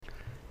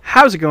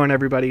How's it going,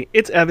 everybody?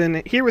 It's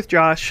Evan here with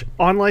Josh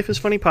on Life is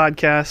Funny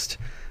podcast.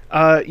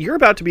 You're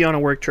about to be on a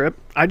work trip.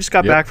 I just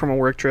got back from a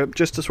work trip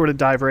just to sort of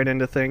dive right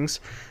into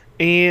things.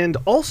 And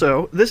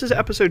also, this is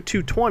episode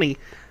 220.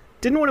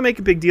 Didn't want to make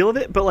a big deal of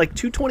it, but like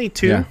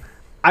 222,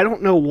 I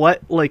don't know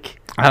what, like,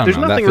 there's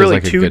nothing really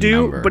like to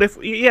do. Number. But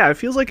it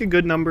feels like a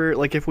good number.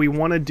 Like if we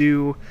want to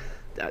do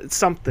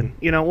something,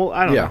 well,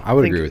 I don't know. Yeah, I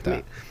would agree with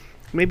that.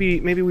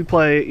 Maybe we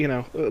play,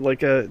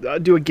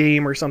 do a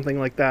game or something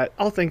like that.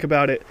 I'll think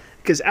about it.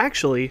 Because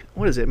actually,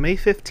 what is it, May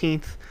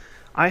 15th?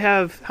 I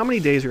have, how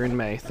many days are in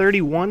May?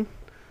 31?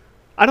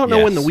 I don't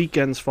know when the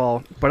weekends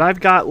fall, but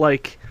I've got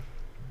like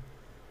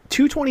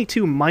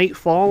 222 might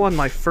fall on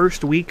my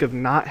first week of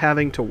not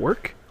having to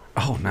work.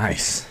 Oh,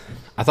 nice.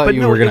 I thought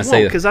you were going to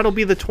say... because that'll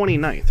be the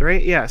 29th,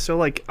 right? Yeah, so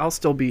like I'll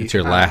still be... It's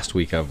your last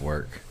week of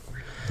work.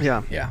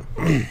 Yeah. Yeah.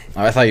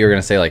 I thought you were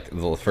going to say like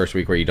the first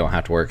week where you don't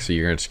have to work, so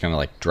you're just going to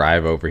like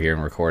drive over here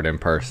and record in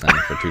person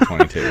for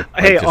 222. Like,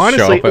 hey, just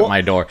honestly... show up at my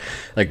door.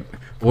 Like,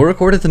 we'll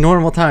record at the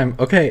normal time.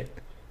 Okay.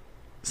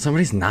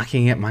 Somebody's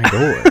knocking at my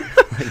door.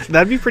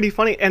 That'd be pretty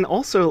funny. And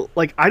also,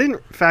 like, I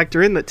didn't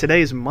factor in that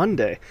today is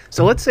Monday.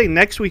 So let's say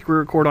next week we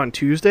record on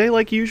Tuesday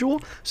like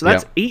usual. So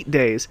that's 8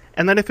 days.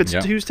 And then if it's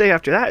Tuesday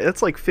after that,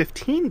 that's like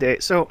 15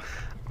 days. So...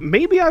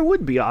 maybe I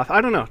would be off.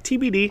 I don't know.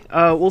 TBD.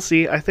 We'll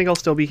see. I think I'll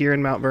still be here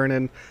in Mount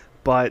Vernon.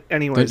 But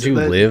anyways. Don't you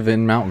live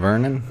in Mount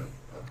Vernon?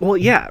 Well,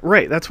 yeah,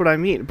 right. That's what I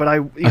mean. But I,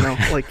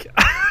 like,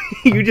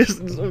 you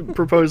just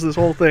proposed this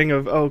whole thing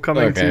of,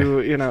 coming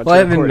to, Well,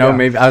 I didn't know.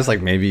 Maybe I was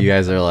like, maybe you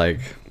guys are like,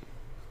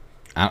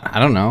 I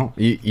don't know.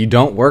 You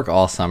don't work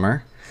all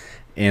summer.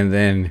 And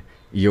then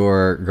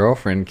your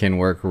girlfriend can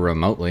work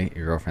remotely.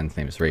 Your girlfriend's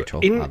name is Rachel,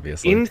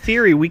 obviously. In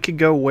theory, we could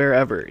go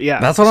wherever.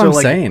 Yeah. That's what I'm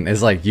saying.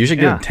 Is like you should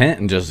get a tent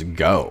and just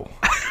go.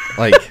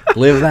 Like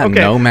live that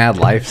nomad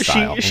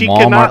lifestyle. She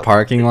Walmart cannot,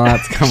 parking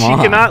lots. Come on.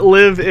 She cannot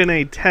live in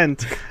a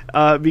tent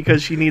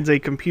because she needs a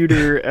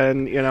computer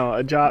and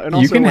a job. And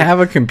also, you can have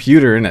a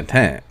computer in a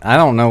tent. I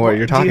don't know what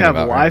you're talking about. Do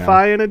you have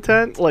Wi-Fi in a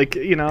tent? Like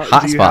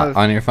hotspot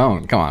on your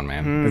phone. Come on,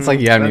 man. It's like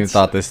you haven't even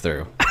thought this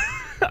through.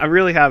 I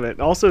really haven't.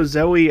 Also,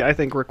 Zoe, I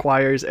think,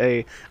 requires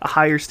a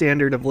higher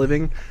standard of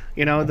living,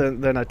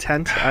 than a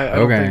tent.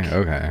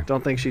 I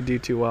don't think she'd do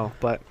too well.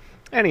 But,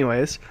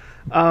 anyways,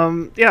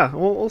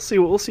 we'll see.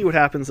 We'll see what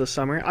happens this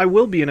summer. I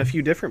will be in a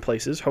few different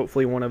places.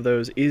 Hopefully, one of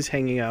those is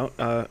hanging out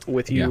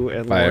with you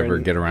and Lauren. If I ever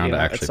get around to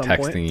actually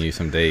texting you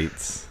some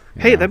dates.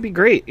 Hey, that'd be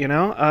great.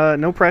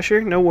 No pressure,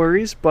 no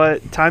worries.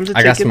 But time's a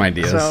ticket. I got some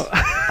ideas. So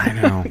I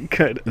know.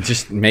 Good.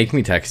 Just make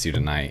me text you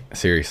tonight,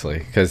 seriously,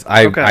 because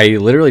I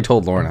literally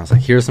told Lauren, I was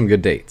like, "Here's some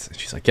good dates," and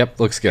she's like, "Yep,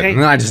 looks good." And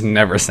then I just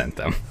never sent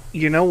them.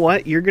 You know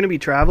what? You're going to be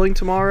traveling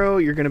tomorrow.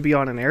 You're going to be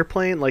on an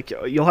airplane. Like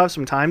you'll have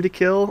some time to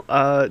kill,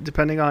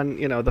 depending on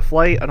the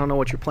flight. I don't know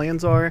what your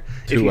plans are.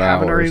 2 if you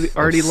hours haven't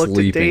already looked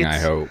at dates, I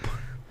hope.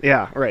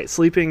 Yeah, right.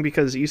 Sleeping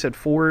because you said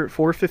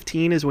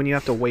 4:15 is when you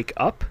have to wake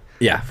up.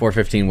 Yeah,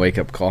 4:15 wake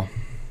up call.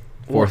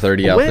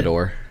 4:30 out the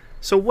door.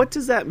 So what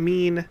does that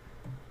mean?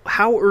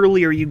 How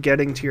early are you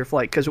getting to your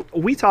flight? Because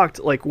we talked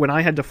like when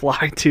I had to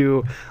fly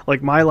to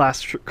like my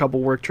last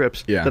couple work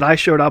trips that I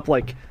showed up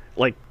like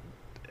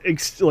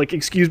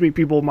excuse me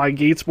people, my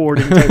gates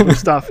boarding type of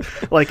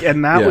stuff,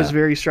 and that was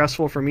very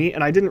stressful for me,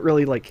 and I didn't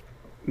really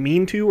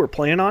mean to or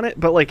plan on it,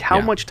 but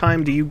how much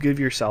time do you give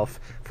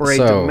yourself for a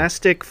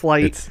domestic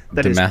flight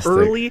that is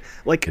early,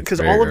 because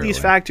all of these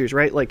factors,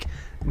 right? Like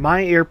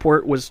my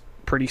airport was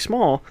pretty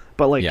small,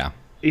 but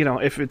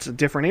if it's a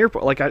different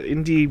airport,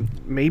 Indy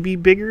maybe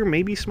bigger,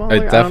 maybe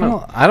smaller.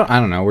 I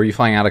don't know. Were you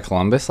flying out of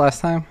Columbus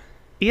last time?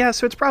 Yeah,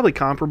 so it's probably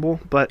comparable,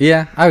 but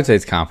yeah, I would say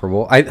it's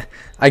comparable. I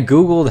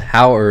googled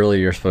how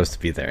early you're supposed to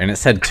be there, and it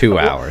said 2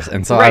 hours,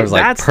 and so I was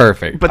like,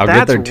 perfect. But I'll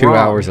get there 2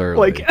 hours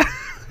early.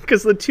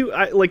 Because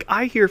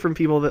I hear from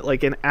people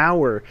that an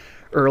hour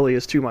early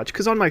is too much.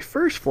 Because on my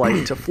first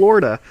flight to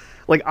Florida,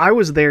 I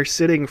was there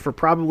sitting for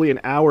probably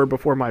an hour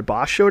before my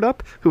boss showed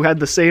up, who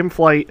had the same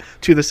flight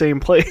to the same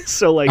place.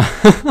 So, and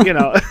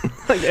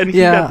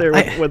he got there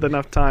with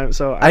enough time.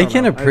 So I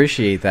can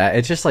appreciate that.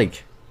 It's just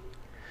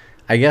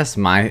I guess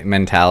my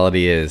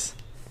mentality is,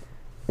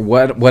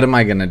 what am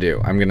I gonna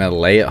do? I'm gonna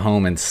lay at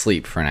home and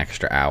sleep for an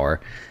extra hour,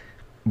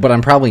 but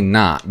I'm probably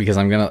not, because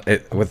I'm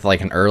with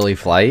an early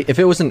flight. If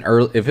it was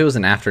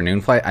an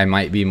afternoon flight, I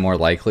might be more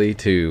likely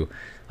to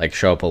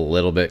show up a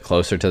little bit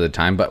closer to the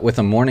time. But with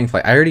a morning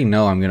flight, I already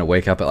know I'm going to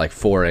wake up at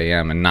 4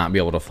 a.m. and not be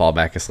able to fall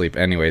back asleep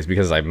anyways,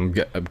 because I'm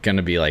going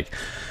to be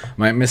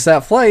might miss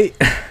that flight.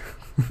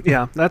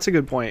 Yeah, that's a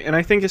good point. And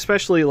I think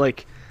especially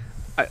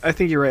I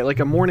think you're right.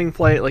 A morning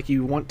flight,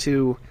 you want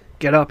to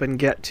get up and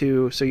get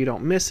to so you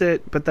don't miss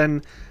it. But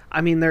then,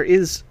 I mean,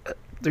 there's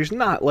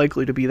not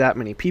likely to be that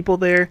many people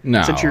there.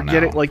 No, since you're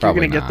getting you're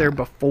going to get there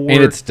before,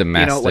 and it's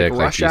domestic,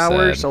 rush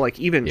hour. So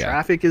even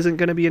traffic isn't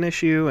going to be an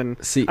issue. And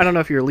I don't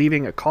know if you're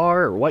leaving a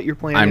car or what your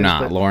plan is. I'm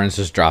not. Lauren's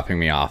just dropping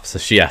me off, so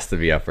she has to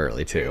be up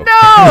early too.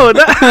 No.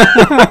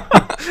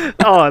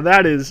 Oh,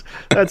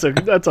 that's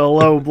a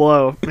low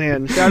blow,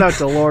 man. Shout out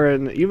to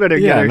Lauren. You better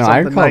get her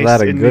something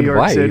nice in New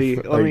York City.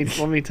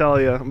 Let me tell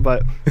you.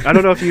 But I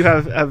don't know if you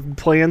have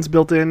plans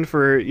built in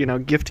for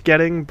gift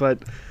getting, but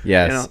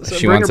yes, so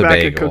she bring wants her a back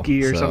bagel, a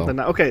cookie or something.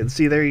 Okay,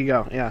 see, there you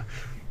go. Yeah.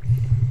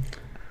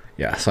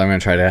 Yeah, so I'm gonna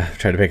try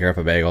to pick her up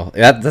a bagel.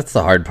 That's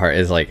the hard part.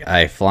 Is like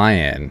I fly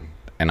in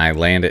and I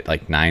land at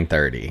like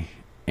 9:30,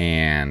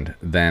 and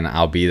then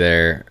I'll be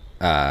there.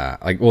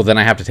 Then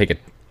I have to take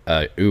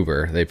a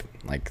Uber.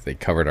 They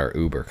covered our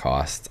Uber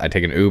costs. I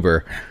take an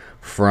Uber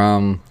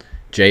from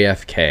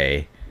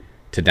JFK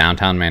to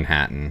downtown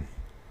Manhattan,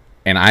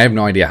 and I have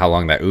no idea how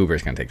long that Uber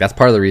is gonna take. That's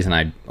part of the reason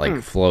I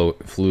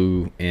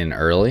flew in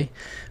early.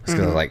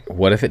 Because like,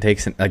 what if it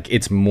takes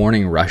it's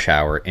morning rush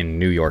hour in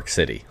New York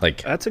City?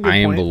 Like, that's a good I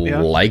am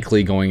point.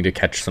 likely going to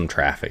catch some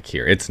traffic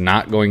here. It's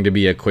not going to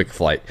be a quick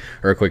flight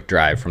or a quick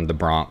drive from the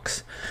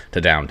Bronx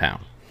to downtown.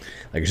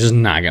 Like, it's just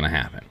not going to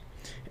happen.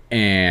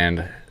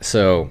 And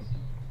so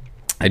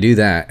I do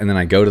that, and then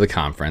I go to the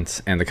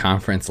conference, and the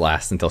conference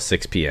lasts until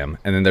 6 p.m.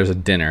 And then there's a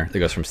dinner that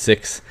goes from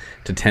 6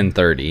 to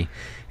 10:30.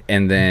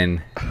 And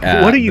then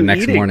what are you the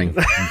next eating? morning,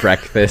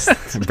 breakfast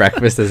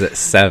is at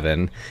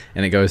 7,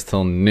 and it goes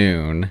till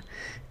noon.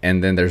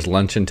 And then there's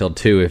lunch until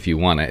 2 if you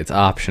want it. It's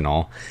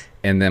optional.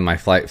 And then my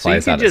flight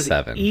flies out at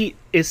 7. Eat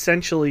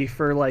essentially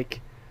for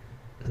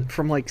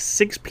from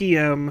 6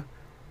 p.m.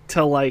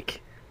 to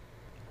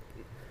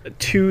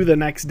 2 the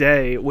next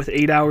day with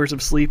 8 hours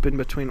of sleep in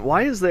between.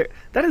 Why is that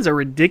is a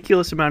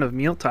ridiculous amount of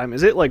mealtime.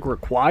 Is it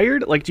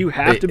required? Do you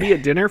have to be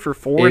at dinner for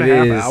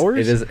 4.5 hours?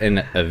 It is an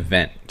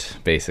event,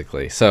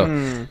 basically.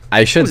 So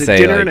I should say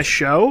dinner and a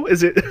show?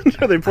 Is it?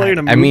 Are they playing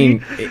a movie? I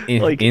mean,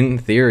 in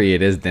theory,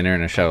 it is dinner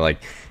and a show.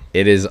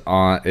 It is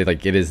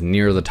it is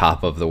near the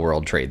top of the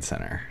World Trade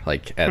Center,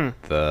 at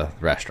the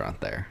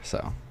restaurant there.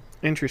 So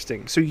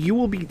interesting. So you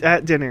will be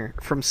at dinner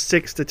from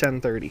 6 to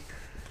 10:30.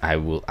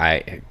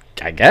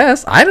 I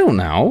guess. I don't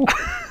know.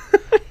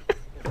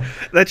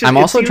 I'm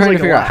also trying to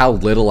figure out how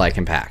little I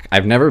can pack.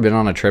 I've never been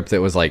on a trip that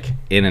was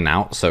in and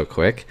out so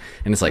quick.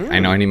 And it's I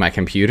know I need my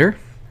computer.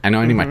 I know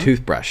I need my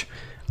toothbrush.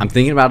 I'm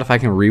thinking about if I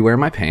can rewear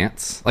my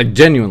pants.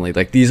 Genuinely,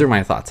 these are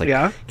my thoughts.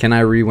 Can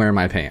I rewear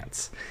my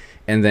pants?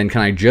 And then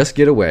can I just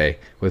get away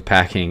with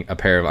packing a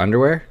pair of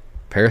underwear,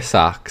 a pair of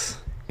socks,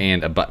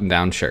 and a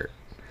button-down shirt?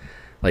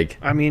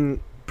 I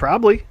mean,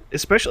 probably,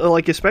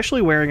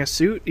 especially wearing a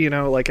suit,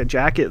 a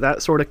jacket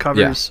that sort of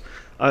covers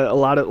a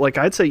lot of.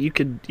 I'd say you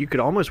could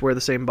almost wear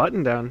the same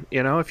button down,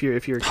 if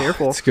you're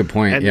careful. That's a good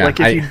point. And yeah,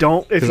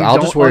 if I'll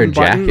just wear a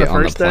jacket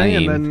on the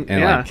plane, and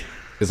then,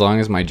 as long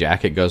as my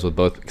jacket goes with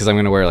both, because I'm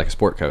going to wear a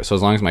sport coat, so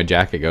as long as my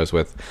jacket goes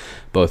with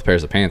both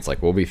pairs of pants,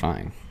 we'll be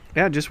fine.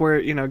 Yeah, just wear,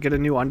 get a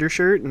new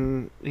undershirt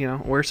and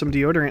wear some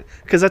deodorant,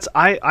 because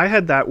I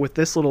had that with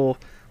this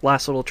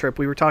last little trip.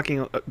 We were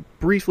talking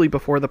briefly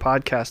before the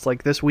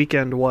podcast. This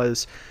weekend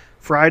was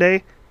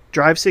Friday,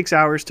 drive 6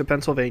 hours to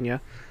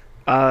Pennsylvania,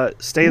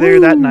 stay there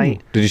that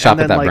night. Did you shop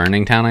at that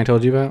burning town I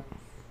told you about?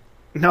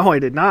 No, I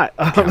did not.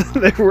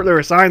 There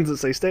were signs that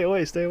say "stay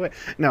away, stay away."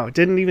 No,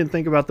 didn't even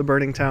think about the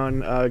burning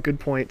town.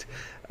 Good point.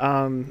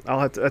 I'll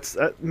have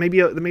to.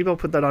 Maybe I'll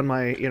put that on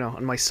my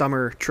on my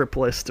summer trip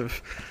list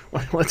of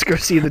let's go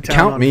see the town.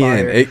 Count me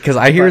in, because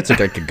I hear it's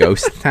a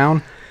ghost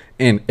town,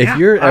 and if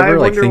you're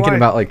ever thinking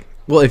about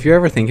if you're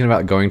ever thinking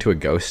about going to a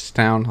ghost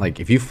town,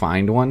 if you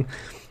find one,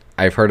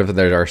 I've heard of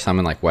there are some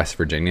in West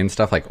Virginia and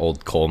stuff,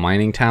 old coal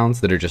mining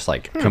towns that are just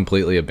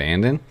completely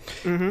abandoned.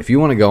 Mm-hmm. If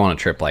you want to go on a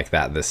trip like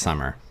that this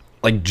summer,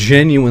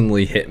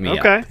 genuinely hit me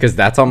up, because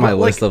that's on my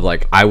list of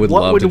I would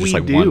love to just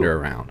wander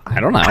around. I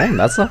don't know.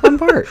 That's the fun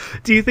part.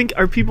 Do you think,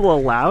 are people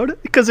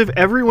allowed? Because if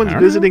everyone's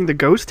visiting the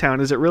ghost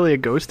town, is it really a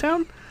ghost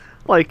town?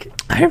 I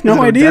have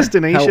no idea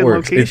destination how it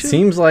works. Location? It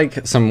seems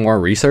like some more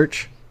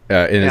research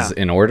is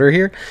in order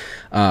here.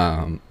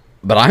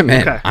 But I'm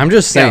in. Okay. I'm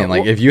just saying,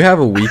 if you have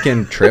a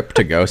weekend trip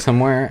to go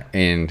somewhere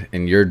and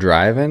you're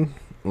driving,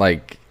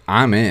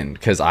 I'm in,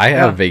 because I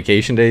have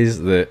vacation days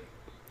that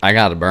I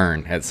got to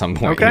burn at some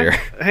point here.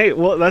 Hey,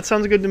 well, that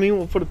sounds good to me.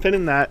 We'll put a pin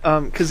in that.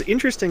 Because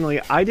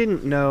interestingly, I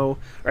didn't know,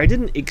 or I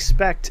didn't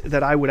expect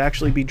that I would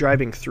actually be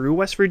driving through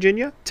West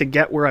Virginia to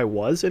get where I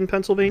was in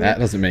Pennsylvania. That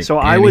doesn't make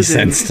any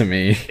sense to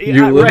me.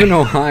 You live in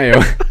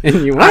Ohio,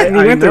 and you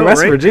went to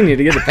West Virginia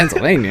to get to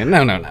Pennsylvania.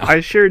 No.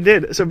 I sure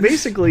did. So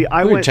basically,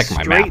 I went check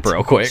my map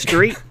real quick.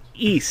 Straight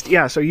east.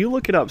 Yeah, so you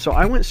look it up. So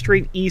I went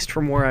straight east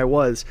from where I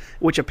was,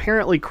 which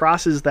apparently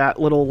crosses that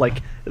little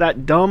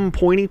that dumb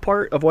pointy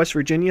part of West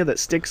Virginia that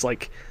sticks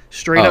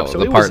straight up. So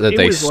the part that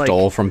they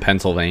stole from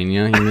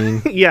Pennsylvania, you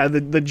mean? Yeah, the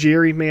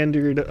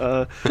gerrymandered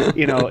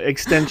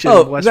extension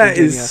of West Virginia.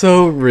 That is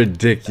so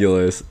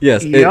ridiculous.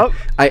 Yes. Yep.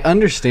 I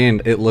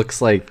understand it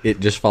looks like it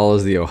just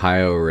follows the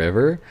Ohio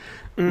River,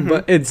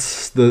 but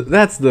that's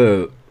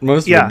the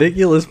most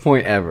ridiculous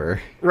point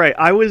ever. Right.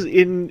 I was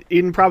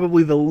in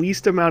probably the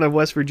least amount of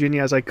West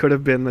Virginia as I could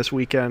have been this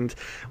weekend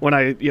when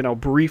I,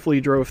 briefly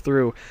drove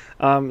through.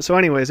 So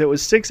anyways, it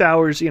was 6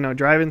 hours,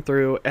 driving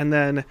through. And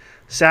then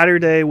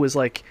Saturday was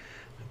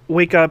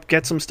wake up,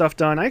 get some stuff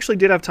done. I actually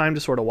did have time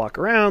to sort of walk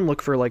around,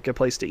 look for like a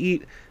place to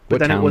eat. But What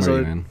then town it was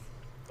were you in?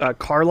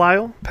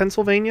 Carlisle,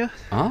 Pennsylvania.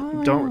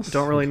 Oh, Don't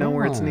really know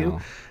where it's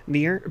Carlisle.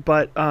 near.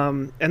 But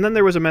and then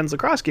there was a men's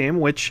lacrosse game,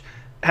 which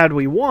had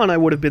we won, I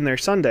would have been there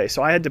Sunday.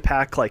 So I had to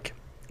pack like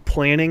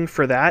planning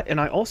for that, and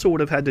I also would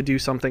have had to do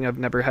something I've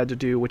never had to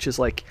do, which is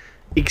like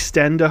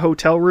extend a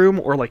hotel room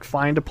or like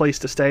find a place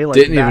to stay. Like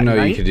Didn't even know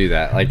night. you could do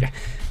that. Like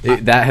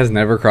that has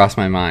never crossed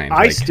my mind.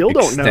 I like, still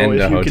don't know extend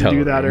if a you can hotel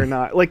do that room. or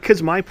not. Like,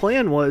 because my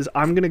plan was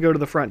I'm going to go to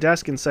the front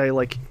desk and say,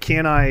 like,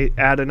 can I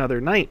add another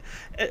night?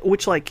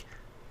 Which, like,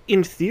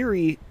 in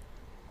theory,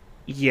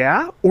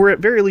 yeah. Or at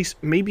very least,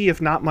 maybe if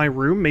not my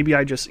room, maybe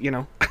I just,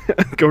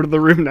 go to the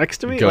room next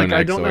to me. Go Like, I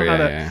next don't know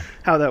door,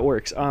 how that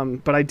works.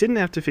 But I didn't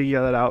have to figure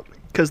that out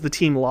because the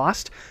team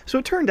lost. So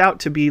it turned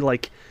out to be,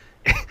 like,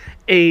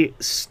 a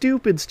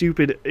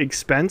stupid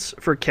expense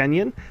for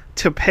Kenyon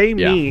to pay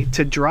me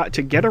to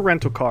get a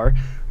rental car,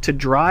 to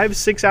drive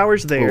 6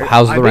 hours there. Oh,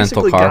 how's the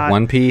rental basically car?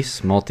 One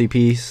piece,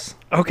 multi-piece?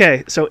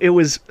 Okay, so it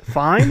was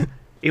fine.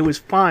 It was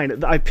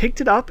fine. I picked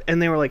it up and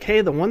they were like,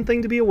 hey, the one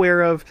thing to be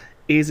aware of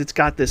is it's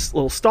got this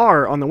little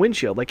star on the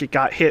windshield. Like it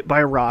got hit by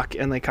a rock,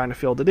 and they kind of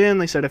filled it in.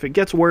 They said if it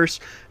gets worse,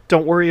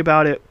 don't worry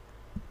about it.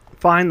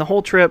 Fine the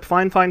whole trip.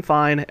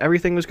 Fine.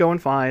 Everything was going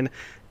fine.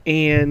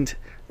 And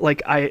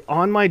like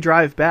on my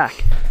drive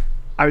back,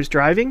 I was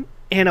driving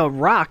and a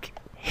rock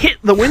hit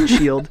the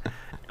windshield,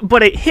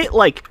 but it hit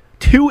like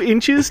 2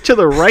 inches to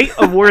the right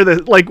of where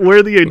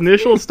the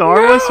initial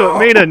star was, so it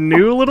made a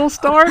new little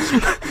star.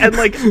 And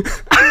like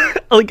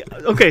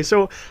okay,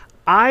 so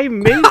I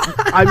may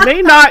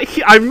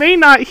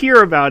not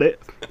hear about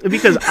it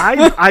because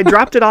I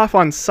dropped it off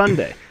on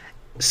Sunday.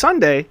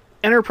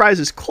 Enterprise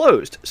is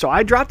closed, so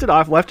I dropped it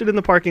off, left it in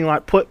the parking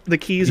lot, put the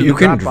keys in the You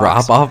can drop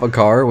box. drop off a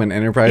car when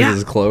Enterprise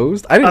is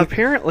closed? I didn't.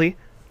 Apparently.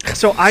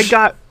 So I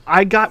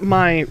got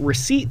my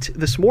receipt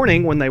this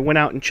morning when they went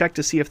out and checked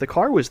to see if the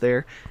car was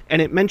there,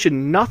 and it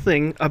mentioned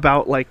nothing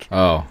about like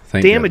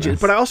thank damages. goodness.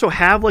 But I also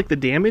have like the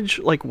damage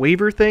like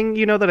waiver thing,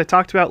 that I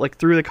talked about like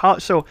through the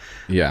college. So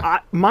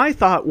my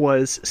thought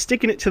was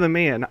sticking it to the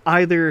man.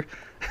 Either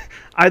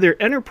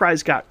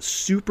Enterprise got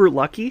super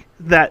lucky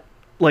that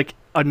like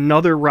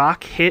another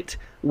rock hit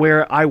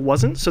where I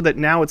wasn't, so that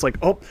now it's like,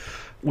 oh,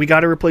 we got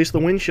to replace the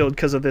windshield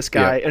because of this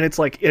guy, and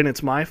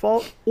it's my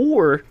fault,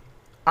 or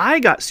I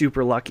got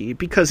super lucky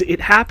because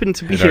it happened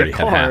to be a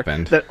car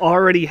that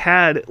already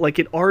had, like,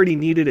 it already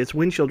needed its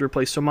windshield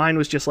replaced, so mine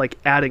was just, like,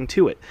 adding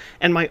to it.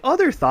 And my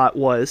other thought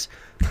was,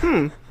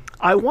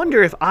 I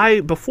wonder if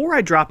before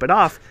I drop it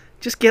off,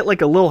 just get,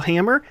 like, a little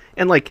hammer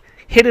and, like,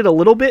 hit it a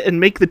little bit and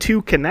make the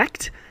two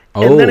connect.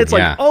 And then it's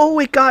like, oh,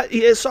 it got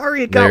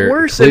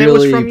worse, and it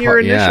was from your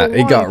initial one.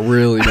 It got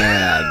really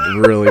bad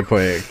really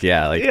quick.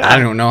 I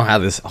don't know how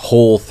this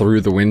hole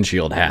through the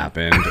windshield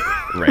happened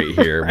right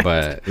here, Right.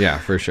 But yeah,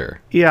 for sure.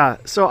 Yeah,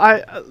 so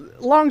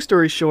long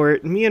story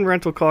short, me and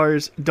rental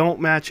cars don't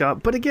match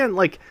up. But again,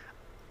 like,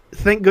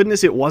 thank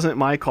goodness it wasn't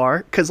my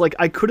car, because, like,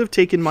 I could have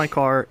taken my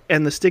car,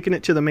 and the sticking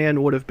it to the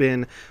man would have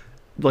been,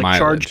 like,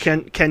 charge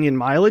Kenyon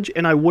mileage,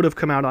 and I would have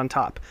come out on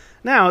top.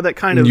 Now that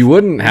kind of you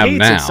wouldn't have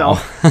now.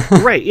 Itself.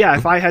 Right, yeah,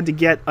 if I had to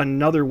get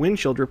another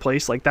windshield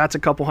replaced, like that's a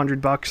couple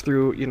 $100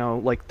 through,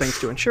 like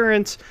thanks to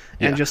insurance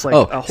and just like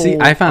a whole. See,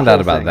 I found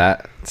out about thing.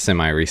 that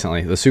semi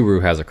recently. The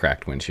Subaru has a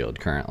cracked windshield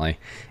currently,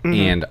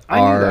 and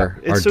our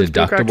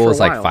deductible is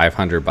like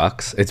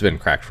 $500. It's been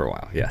cracked for a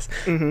while, yes.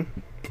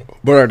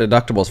 But our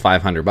deductible is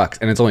 $500,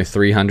 and it's only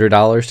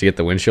 $300 to get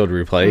the windshield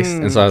replaced.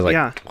 And so I was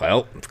like,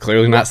 well,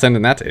 clearly not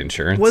sending that to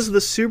insurance. Was the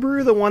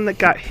Subaru the one that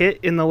got hit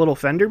in the little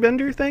fender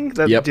bender thing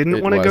that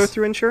didn't want to go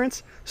through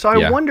insurance? So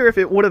I wonder if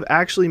it would have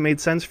actually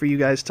made sense for you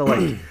guys to,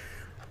 like,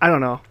 I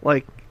don't know,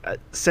 like,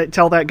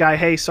 tell that guy,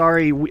 hey,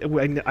 sorry,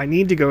 I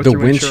need to go through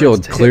insurance. The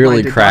windshield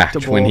clearly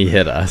cracked when he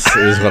hit us,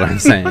 is what I'm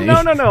saying.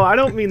 No, I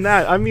don't mean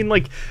that. I mean,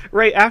 like,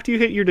 right after you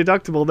hit your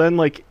deductible, then,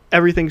 like,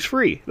 everything's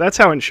free. That's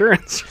how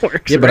insurance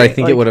works. Yeah, but right? I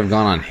think it would have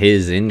gone on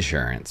his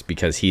insurance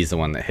because he's the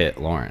one that hit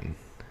Lauren.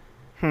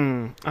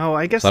 Oh,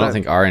 I guess so I don't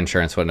think our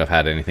insurance wouldn't have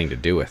had anything to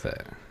do with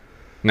it.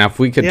 Now, if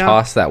we could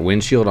toss that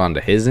windshield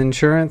onto his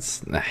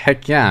insurance,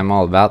 heck yeah, I'm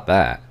all about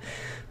that.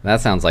 That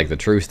sounds like the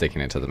true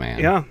sticking it to the man.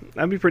 Yeah,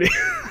 that'd be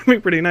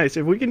pretty nice.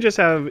 If we can just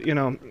have,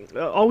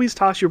 always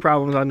toss your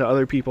problems onto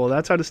other people.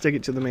 That's how to stick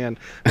it to the man.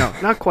 No,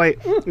 not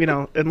quite.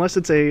 Unless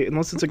it's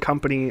a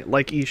company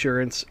like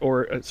Esurance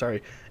or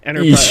Enterprise.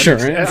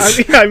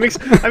 Esurance.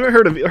 I haven't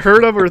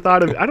heard of or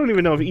thought of. I don't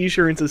even know if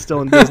Esurance is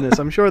still in business.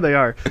 I'm sure they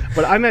are,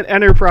 but I meant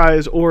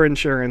Enterprise or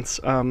Insurance.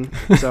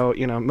 So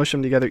mush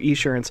them together.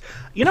 Esurance.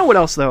 You know what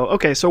else though?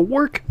 Okay, so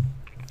work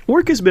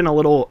has been a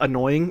little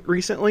annoying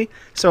recently.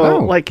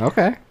 So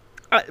okay.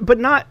 But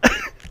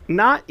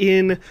not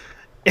in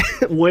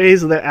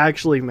ways that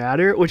actually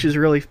matter, which is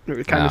really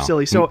kind of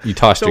silly. So you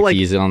tossed your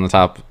keys on the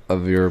top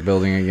of your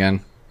building again?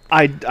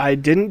 I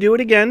didn't do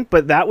it again,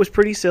 but that was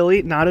pretty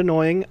silly, not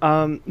annoying.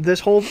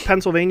 This whole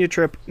Pennsylvania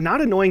trip, not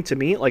annoying to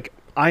me. Like,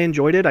 I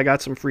enjoyed it. I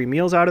got some free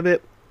meals out of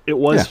it. It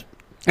was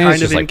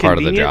kind of like part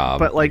of the inconvenient, job,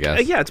 but like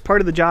yeah, it's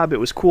part of the job. It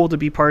was cool to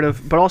be part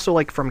of, but also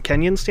like from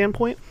Kenyan's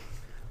standpoint,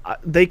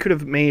 they could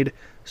have made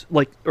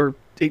or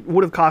it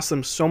would have cost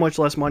them so much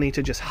less money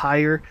to just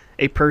hire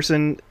a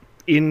person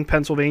in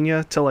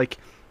Pennsylvania to like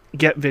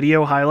get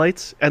video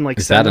highlights and like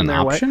send them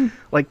their way.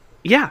 Like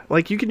yeah,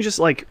 like you can just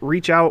like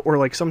reach out, or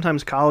like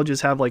sometimes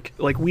colleges have like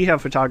we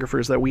have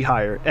photographers that we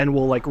hire and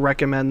we'll like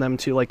recommend them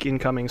to like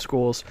incoming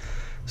schools.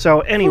 So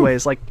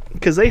anyways, like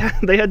because they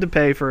had to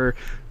pay for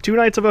 2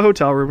 nights of a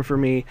hotel room for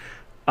me,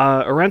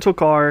 a rental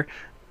car,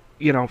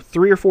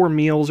 3 or 4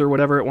 meals or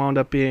whatever it wound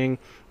up being,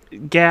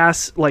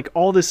 gas, like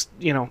all this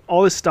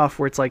stuff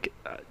where it's like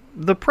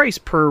the price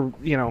per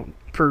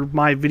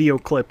my video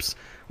clips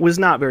was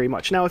not very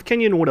much. Now if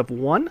Kenyon would have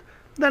won,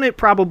 then it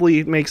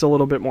probably makes a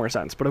little bit more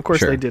sense, but of course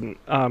they didn't.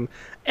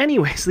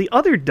 Anyways, the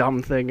other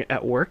dumb thing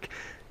at work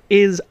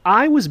is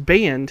I was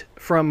banned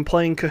from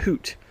playing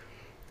Kahoot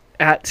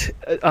at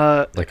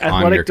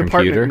athletic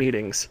department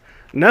meetings.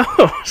 No,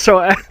 so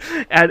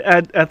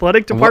at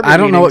athletic department meetings. I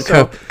don't know what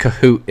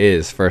Kahoot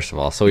is, first of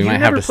all, so we might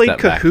have to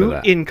step back to that. You never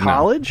played Kahoot in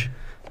college?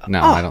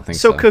 No, I don't think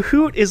so. So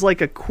Kahoot is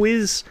like a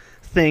quiz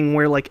thing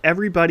where like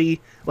everybody,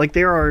 like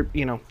there are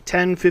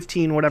 10,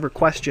 15 whatever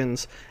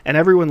questions, and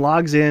everyone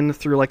logs in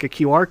through like a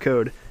QR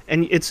code,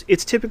 and it's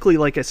typically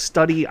like a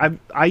study.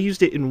 I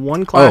used it in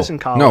one class in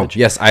college. No,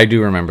 yes, I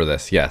do remember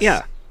this. Yes.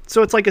 Yeah.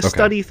 So it's like a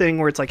study thing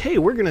where it's like, hey,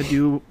 we're gonna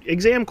do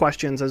exam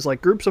questions as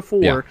like groups of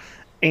 4,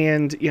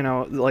 and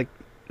like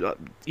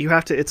you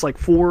have to. It's like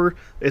 4.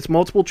 It's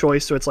multiple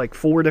choice, so it's like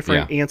 4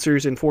 different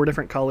answers in 4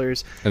 different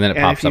colors. And then it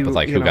pops up with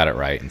like who got it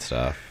right and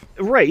stuff.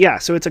 Right. Yeah.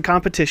 So it's a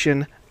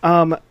competition.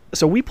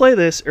 So we play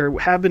this, or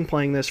have been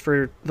playing this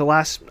for the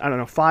last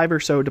 5 or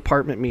so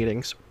department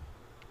meetings.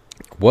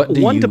 What do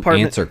you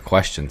answer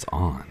questions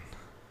on?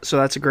 So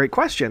that's a great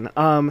question.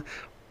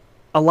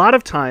 A lot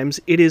of times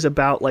it is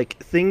about like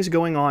things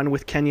going on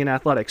with Kenyan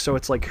athletics. So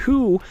it's like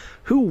who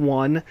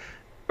won,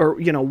 or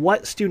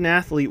what student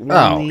athlete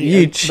won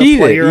you cheated. The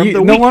player of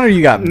the week. No wonder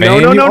you got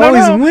banned. You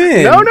always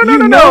win.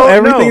 No,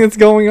 everything that's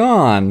going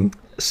on.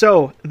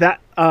 So that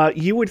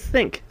you would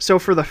think. So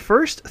for the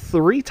first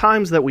 3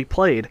 times that we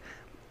played,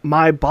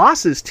 my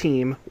boss's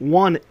team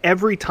won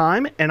every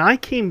time, and I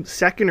came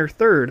second or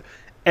third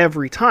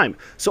every time.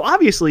 So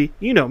obviously,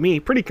 me,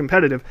 pretty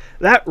competitive.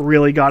 That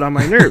really got on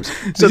my nerves.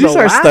 So Did you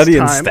start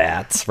studying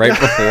stats right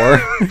before?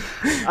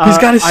 He's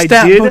got his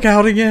stat book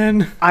out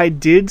again. I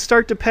did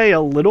start to pay a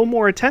little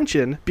more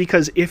attention,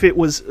 because if it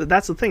was,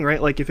 that's the thing,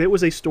 right? Like if it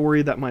was a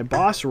story that my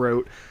boss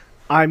wrote,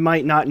 I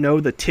might not know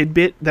the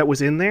tidbit that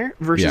was in there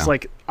versus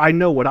like I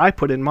know what I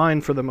put in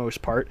mine for the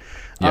most part.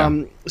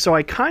 So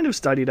I kind of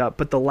studied up,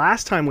 but the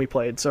last time we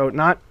played, so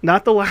not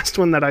the last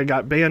one that I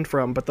got banned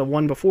from, but the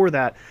one before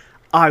that,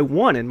 I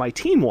won and my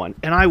teim won,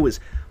 and I was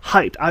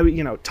hyped.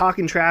 I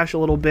talking trash a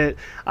little bit.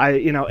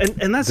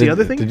 And that's the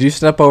other thing. Did you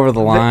step over the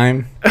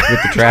line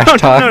with the trash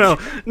talk?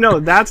 No,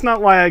 that's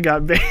not why I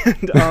got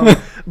banned.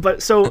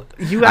 But so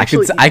you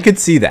actually, I could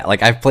see that.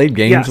 Like I've played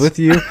games with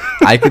you.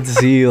 I could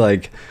see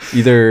like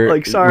either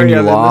like sorry, when you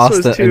Evan,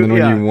 lost and then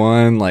when you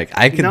won. Like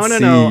I could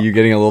see you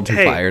getting a little too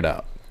fired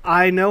up.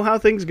 I know how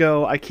things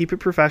go. I keep it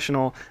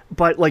professional,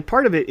 but like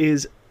part of it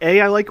is A,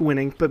 I like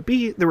winning, but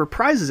B, there were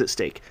prizes at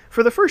stake.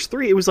 For the first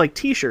 3, it was like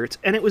t-shirts,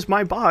 and it was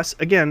my boss,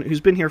 again, who's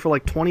been here for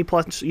like 20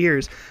 plus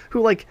years, who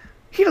like,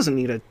 he doesn't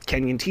need a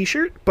Kenyan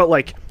t-shirt, but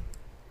like,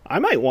 I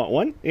might want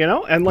one,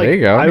 and like, there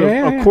you go. I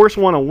of course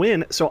want to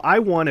win. So I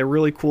won a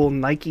really cool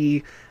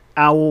Nike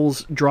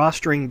Owls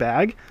drawstring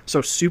bag,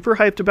 so super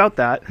hyped about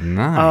that.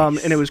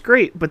 Nice. And it was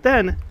great. But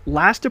then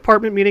last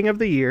department meeting of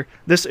the year,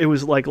 it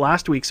was like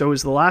last week, so it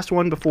was the last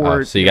one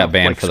before. So you got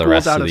banned for the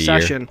rest of the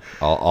year.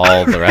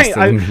 All the rest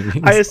of the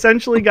meetings. I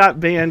essentially got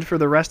banned for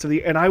the rest of the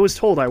year, and I was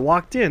told, I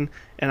walked in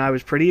and I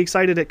was pretty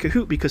excited at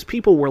Kahoot because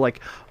people were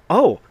like,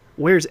 "Oh,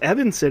 where's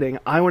Evan sitting?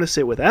 I want to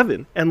sit with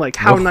Evan." And like,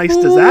 how nice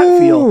does that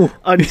feel?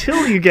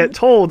 Until you get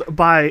told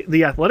by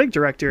the athletic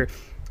director,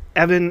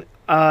 "Evan,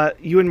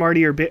 you and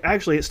Marty are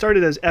actually, it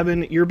started as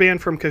Evan, you're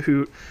banned from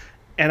Kahoot."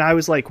 And I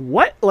was like,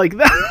 what? Like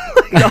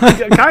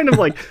that? Kind of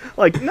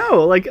like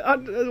no, like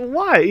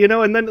why?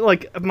 And then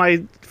like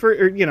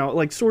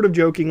like sort of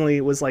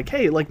jokingly was like,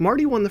 hey, like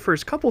Marty won the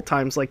first couple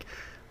times, like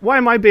why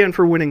am I banned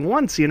for winning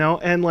once?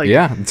 And like,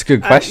 yeah, it's a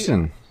good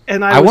question.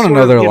 And I want to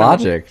know their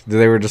logic.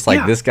 They were just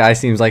like, this guy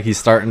seems like he's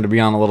starting to be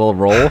on a little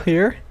roll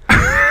here.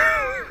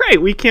 Right,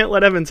 we can't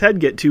let Evan's head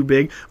get too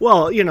big.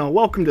 Well,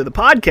 welcome to the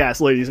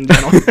podcast, ladies and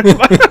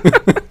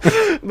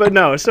gentlemen. But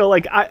no, so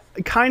like I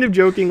kind of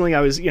jokingly, I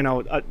was,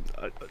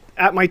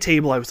 at my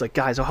table, I was like,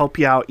 guys, I'll help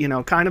you out,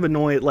 kind of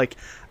annoyed, like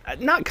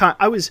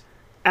I was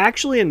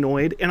actually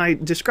annoyed, and I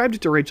described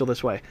it to Rachel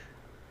this way.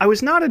 I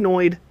was not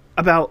annoyed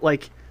about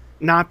like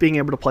not being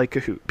able to play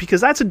Kahoot,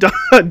 because that's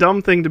a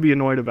dumb thing to be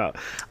annoyed about.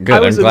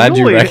 Good, I'm glad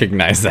you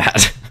recognize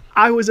that.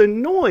 I was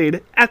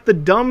annoyed at the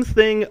dumb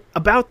thing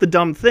about the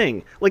dumb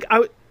thing. Like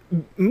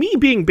me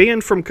being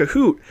banned from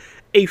Kahoot,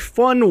 a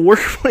fun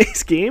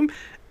workplace game,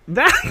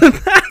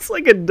 that's it's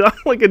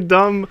like a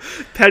dumb,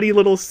 petty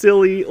little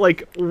silly what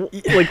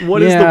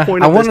is the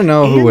point I of this? want to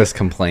know who was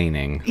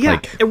complaining.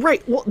 Yeah,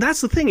 right. Well,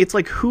 that's the thing. It's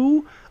like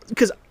who,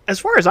 because as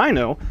far as I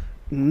know,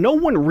 no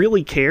one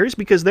really cares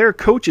because there are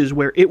coaches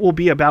where it will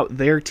be about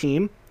their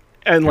team,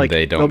 and like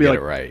they don't get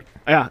it right.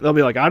 Yeah, they'll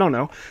be like, I don't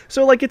know.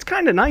 So like it's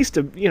kind of nice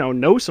to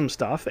know some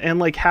stuff and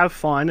like have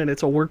fun, and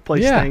it's a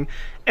workplace thing,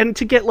 and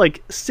to get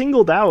like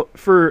singled out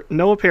for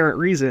no apparent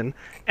reason,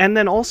 and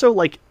then also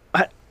like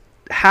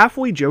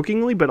halfway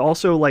jokingly, but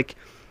also like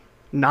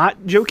not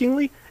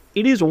jokingly,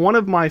 it is one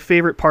of my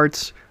favorite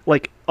parts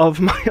like of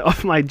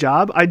my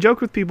job. I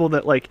joke with people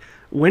that like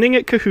winning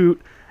at Kahoot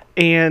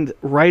and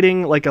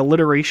writing like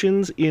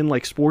alliterations in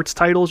like sports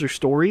titles or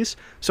stories.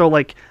 So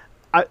like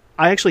I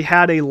actually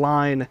had a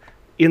line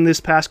in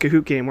this past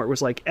Kahoot game where it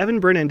was like Evan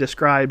Brennan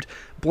described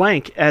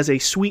blank as a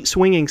sweet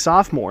swinging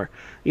sophomore,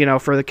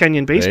 for the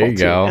Kenyan baseball team.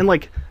 Go. And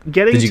like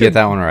getting Did you get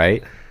that one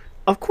right?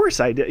 Of course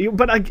I did.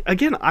 But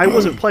I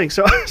wasn't playing.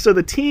 So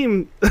the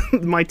team,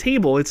 my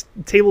table,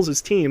 tables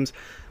is teams.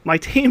 My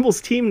table's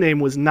team name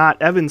was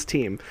not Evan's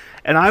team.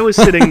 And I was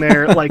sitting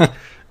there like,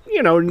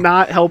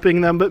 not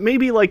helping them, but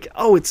maybe like,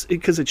 it's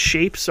because it's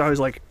shapes. So I was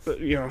like,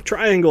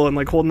 triangle and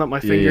like holding up my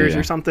fingers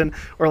or something,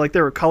 or like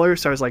there were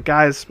colors. So I was like,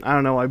 guys, I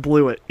don't know. I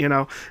blew it,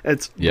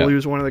 blue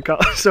is one of the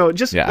colors. So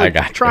just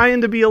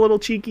trying to be a little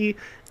cheeky.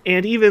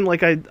 And even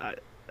like,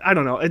 I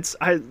don't know.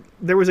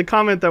 There was a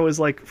comment that was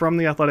like from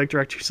the athletic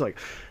director. She's like,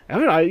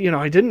 I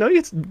didn't know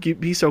you'd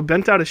be so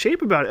bent out of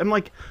shape about it. I'm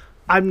like,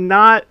 I'm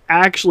not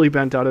actually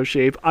bent out of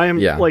shape. I am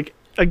like,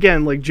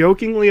 again, like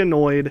jokingly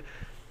annoyed,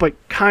 but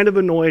kind of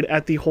annoyed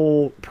at the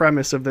whole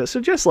premise of this. So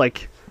just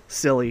like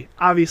silly.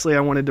 Obviously, I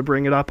wanted to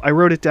bring it up. I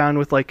wrote it down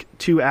with like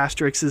 2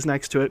 asterisks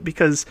next to it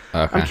because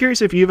I'm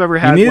curious if you've ever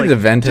had. You needed to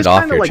vent it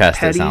off your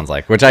chest. It sounds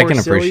like, which I can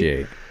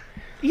appreciate.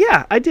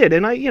 Yeah, I did,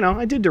 and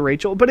I did to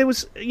Rachel, but it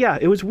was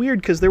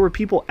weird because there were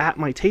people at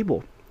my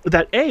table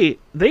that they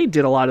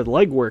did a lot of the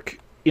legwork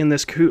in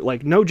this Kahoot.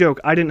 Like, no joke,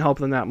 I didn't help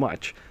them that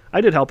much.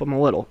 I did help them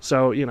a little,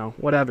 so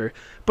whatever.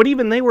 But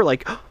even they were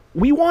like,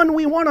 we won,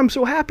 I'm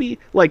so happy.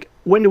 Like,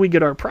 when do we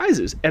get our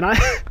prizes? And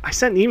I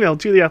sent an email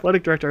to the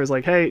athletic director. I was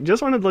like, hey,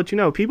 just wanted to let you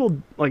know,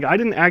 people, like, I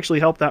didn't actually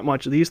help that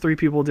much. These 3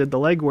 people did the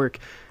legwork,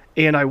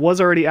 and I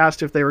was already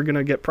asked if they were going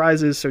to get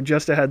prizes, so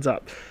just a heads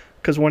up.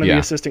 Because one of the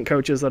assistant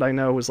coaches that I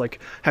know was like,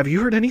 have you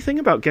heard anything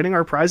about getting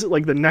our prize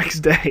like the next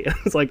day? And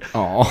it's like,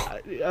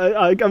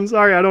 I'm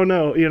sorry, I don't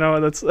know.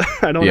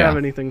 I don't have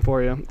anything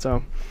for you.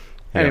 So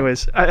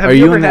anyways. Are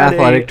you and the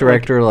athletic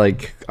director,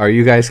 like, are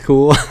you guys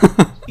cool?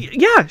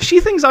 Yeah,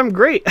 she thinks I'm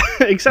great.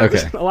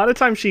 Except a lot of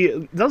times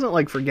she doesn't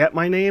like forget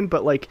my name,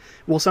 but like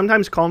will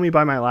sometimes call me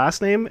by my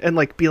last name and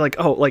like be like,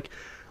 oh, like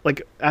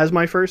as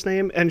my first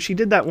name. And she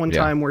did that one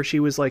time where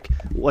she was like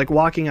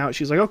walking out,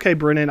 she's like, okay,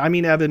 Brennan, I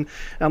mean Evan,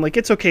 and I'm like,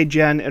 it's okay,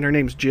 Jen, and her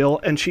name's Jill,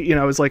 and she, it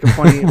was like a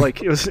funny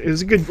like it was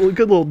a good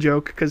little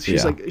joke because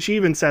she's like, she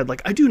even said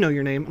like, I do know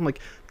your name. I'm like,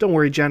 don't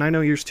worry, Jen, I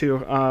know yours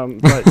too.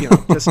 But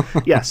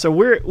just so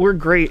we're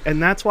great,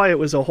 and that's why it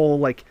was a whole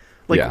like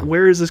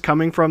where is this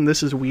coming from?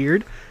 This is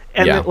weird.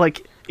 And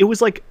it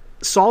was like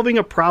solving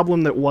a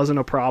problem that wasn't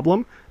a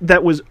problem,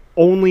 that was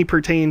only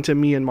pertained to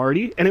me and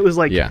Marty, and it was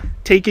like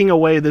taking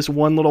away this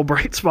one little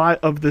bright spot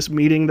of this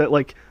meeting that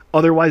like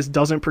otherwise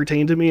doesn't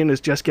pertain to me and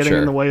is just getting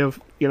in the way of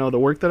the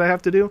work that I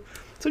have to do.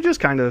 So just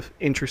kind of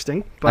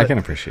interesting. But I can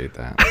appreciate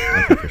that.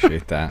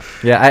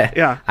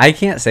 I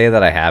can't say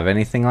that I have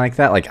anything like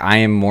that. Like, I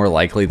am more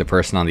likely the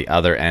person on the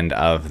other end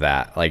of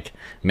that, like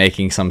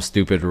making some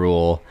stupid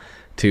rule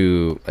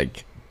to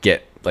like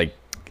get like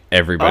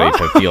everybody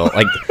to feel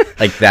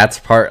like that's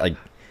part, like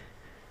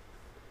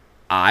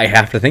I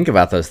have to think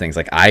about those things.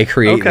 Like, I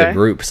create the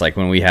groups, like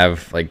when we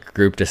have like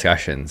group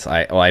discussions,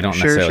 I don't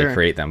necessarily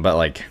create them, but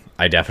like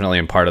I definitely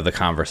am part of the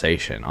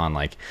conversation on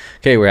like,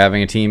 okay, we're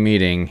having a team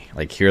meeting,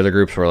 like here are the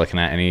groups we're looking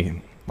at,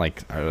 any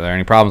like, are there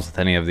any problems with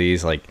any of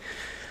these? Like,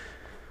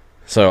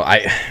 so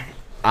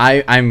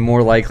I'm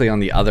more likely on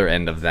the other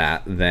end of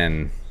that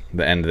than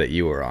the end that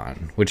you were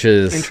on, which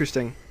is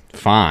interesting.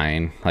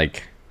 Fine.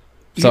 Like,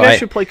 you guys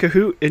should play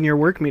Kahoot in your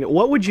work meeting.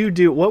 What would you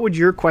do? What would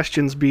your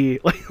questions be?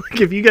 Like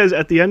if you guys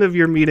at the end of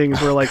your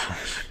meetings were like,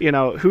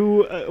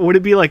 who would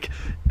it be like?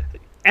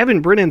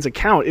 Evan Brennan's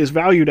account is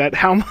valued at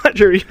how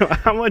much, or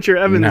how much are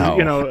Evan's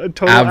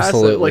total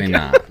absolutely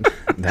asset?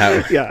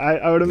 Not.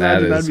 I would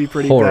imagine that'd be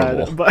pretty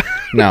horrible. Bad. But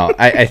no,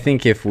 I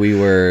think if we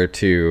were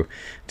to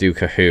do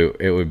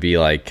Kahoot, it would be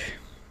like,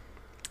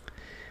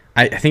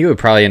 I think it would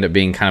probably end up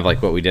being kind of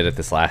like what we did at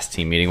this last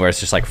team meeting, where it's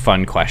just like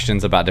fun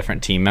questions about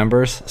different team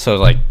members. So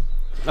like,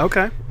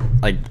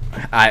 like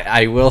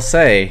I will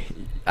say,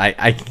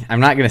 I'm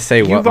not going to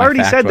say what my fact was. You've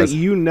already said that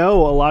you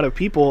know a lot of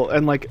people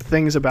and like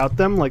things about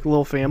them, like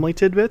little family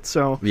tidbits.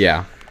 So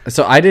yeah,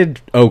 so I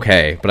did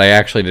okay, but I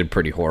actually did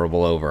pretty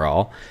horrible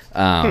overall,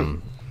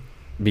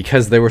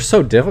 because they were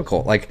so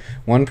difficult. Like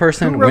one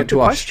person went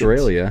to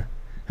Australia.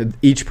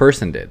 Each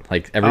person did.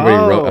 Like everybody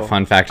wrote a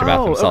fun fact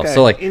about themselves. Okay.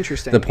 So like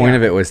the point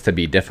of it was to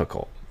be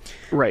difficult.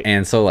 Right.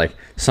 And so like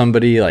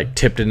somebody like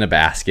tipped in a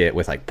basket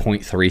with like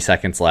 0.3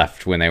 seconds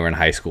left when they were in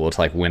high school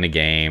to like win a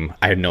game.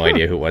 I had no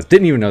idea who it was.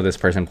 Didn't even know this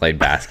person played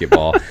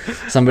basketball.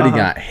 Somebody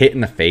got hit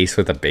in the face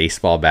with a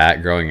baseball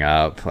bat growing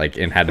up, like,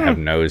 and had to have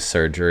nose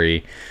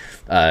surgery.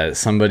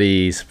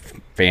 Somebody's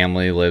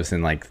family lives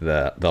in like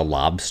the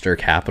lobster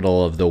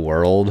capital of the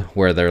world,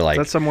 where they're like,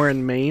 is that somewhere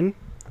in Maine?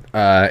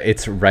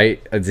 It's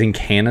in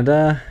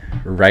Canada,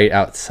 right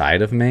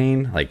outside of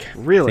Maine. Like,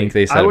 really? I think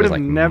they said I would it was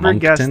have like never Moncton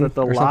guessed that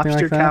the or something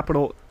lobster like that.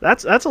 capital.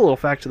 That's a little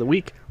fact of the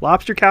week.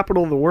 Lobster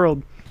capital of the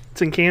world.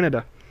 It's in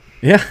Canada.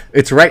 Yeah,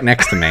 it's right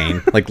next to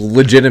Maine. Like,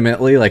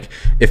 legitimately, like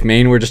if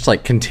Maine were just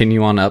like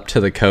continue on up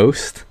to the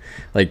coast,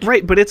 like,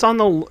 right, but it's on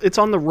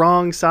the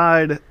wrong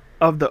side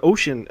of the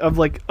ocean of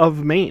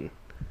Maine.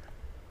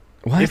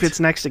 what? If it's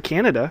next to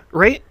Canada,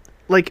 right?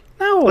 Like,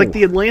 No. like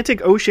the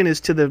Atlantic Ocean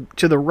is to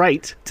the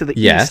right, to the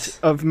Yes. east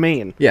of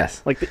Maine.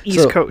 Yes. Like the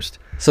east So- coast.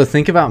 So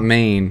think about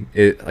Maine.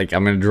 Like,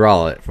 I'm gonna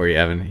draw it for you,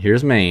 Evan.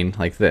 Here's Maine,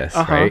 like this,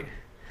 right?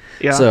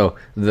 Yeah. So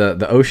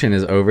the ocean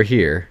is over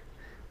here,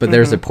 but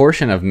there's a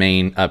portion of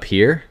Maine up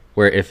here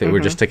where if it were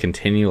just to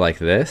continue like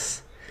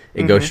this,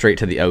 it goes straight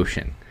to the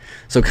ocean.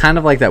 So kind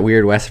of like that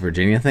weird West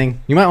Virginia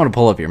thing. You might want to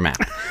pull up your map.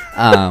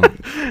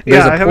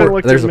 yeah, I haven't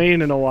looked at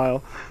Maine in a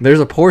while. There's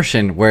a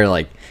portion where,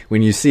 like,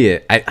 when you see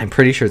it, I'm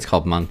pretty sure it's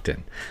called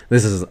Moncton.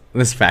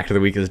 This fact of the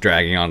week is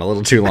dragging on a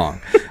little too long.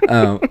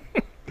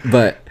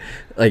 But,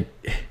 like,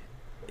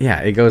 yeah,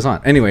 it goes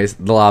on. Anyways,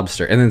 the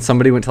lobster. And then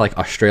somebody went to, like,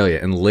 Australia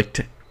and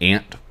licked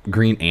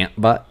green ant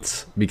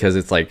butts because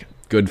it's, like,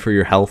 good for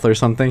your health or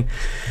something.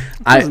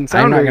 I'm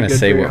not going to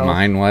say what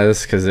mine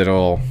was because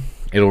it'll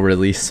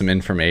release some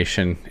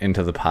information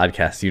into the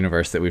podcast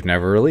universe that we've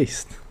never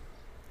released.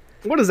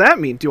 What does that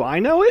mean? Do I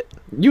know it?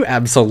 You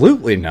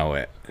absolutely know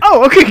it.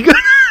 Oh, okay, good.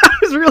 I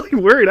was really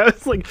worried. I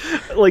was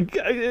like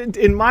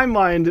in my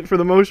mind, for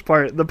the most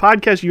part, the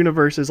podcast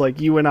universe is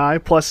like you and I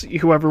plus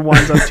whoever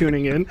winds up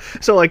tuning in.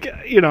 So like,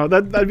 you know,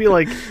 that'd be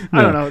like,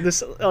 I don't know,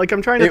 this, like,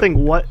 I'm trying to think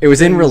what it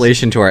was in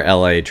relation to our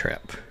LA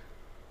trip.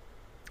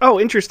 Oh,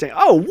 interesting.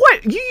 Oh,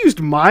 what? You used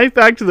my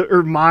fact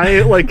or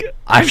my, like,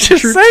 I'm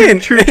just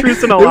saying, truth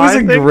and a lie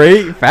it was a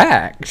great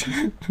fact.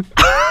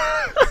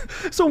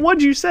 So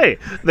what'd you say?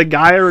 The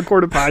guy I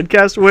record a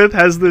podcast with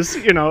has this,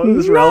 you know,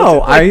 this No,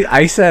 relative, like,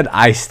 I said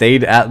I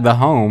stayed at the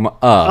home of.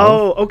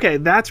 Oh, okay,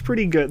 that's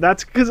pretty good.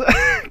 That's because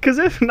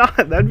if not,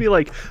 that'd be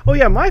like, oh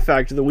yeah, my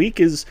fact of the week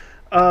is,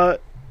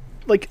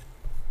 like,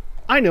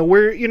 I know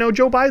where, you know,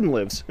 Joe Biden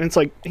lives, and it's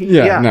like, no,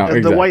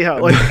 exactly. the White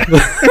House, like,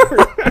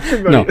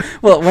 No,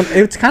 well,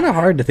 it's kind of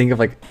hard to think of,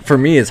 like, for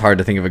me, it's hard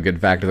to think of a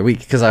good fact of the week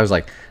because I was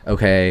like,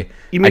 okay,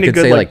 you mean I a could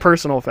good, say, like,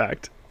 personal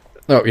fact?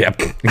 Oh yeah,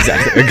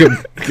 exactly. A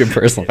good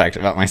personal fact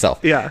about myself.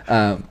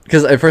 Yeah.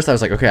 Because at first I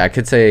was like, okay, I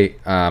could say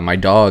my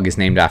dog is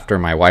named after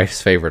my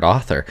wife's favorite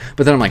author,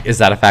 but then I'm like, is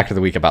that a fact of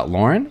the week about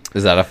Lauren?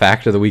 Is that a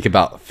fact of the week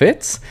about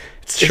Fitz?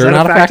 It's sure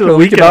not a fact of the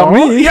week about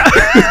me. Yeah.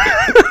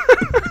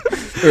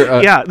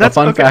 Or, yeah, that's a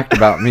fun okay. fact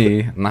about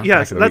me. Not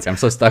Yes, fact of the week. I'm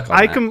so stuck on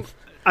that.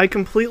 I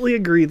completely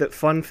agree that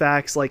fun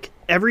facts, like,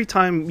 every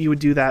time you would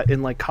do that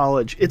in, like,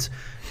 college, it's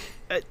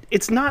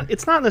not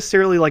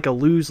necessarily like a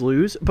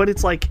lose-lose, but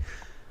it's like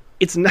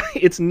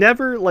it's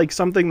never like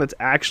something that's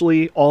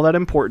actually all that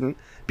important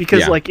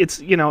because like it's,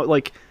 you know,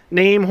 like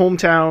name,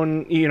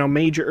 hometown, you know,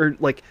 major, or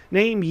like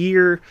name,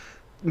 year,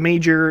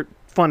 major,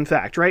 fun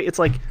fact, right? It's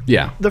like,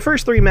 yeah, the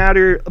first three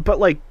matter, but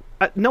like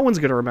no one's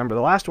gonna remember the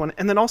last one.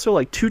 And then also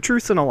like two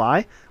truths and a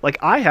lie. Like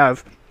I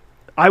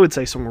would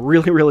say some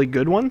really, really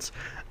good ones,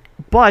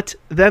 but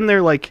then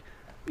they're like,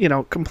 you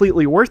know,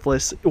 completely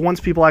worthless once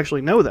people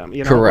actually know them,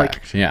 you know. Correct.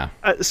 Like, yeah.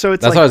 So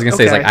it's that's like, what I was gonna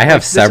say. Is like I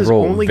have this is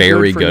several only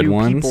very for good new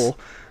ones. people.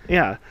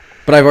 Yeah.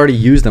 But I've already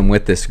used them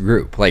with this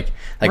group. Like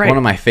Right. one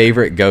of my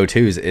favorite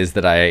go-tos is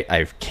that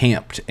I've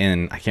camped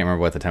in, I can't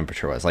remember what the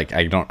temperature was. Like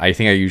I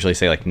think I usually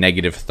say like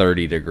negative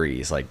 30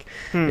 degrees. Like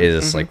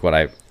is like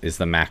what is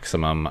the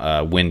maximum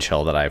wind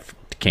chill that I've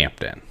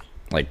camped in.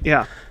 Like,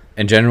 Yeah.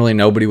 and generally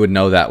nobody would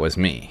know that was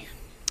me.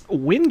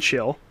 Wind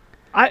chill.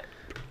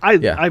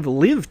 I've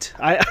lived.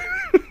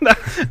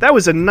 That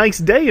was a nice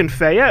day in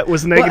Fayette.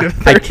 Was negative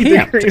 30 I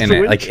camped degrees in it,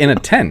 wind like chill. in a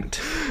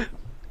tent.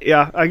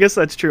 Yeah, I guess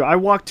that's true. I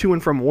walked to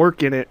and from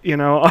work in it, you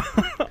know,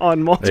 on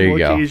There multiple you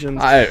go.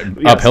 occasions.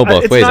 Uphill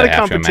both ways, I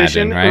have to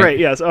imagine, right? Right,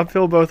 yes,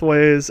 uphill both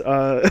ways.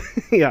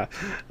 Yeah,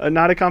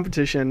 not a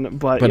competition,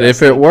 but But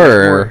yes, if it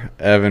were,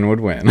 Evan would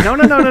win.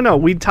 No.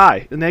 We'd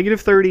tie. The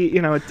negative 30,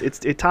 you know,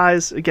 it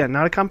ties. Again,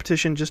 not a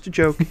competition, just a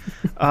joke.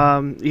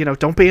 You know,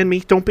 don't ban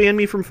me. Don't ban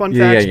me from fun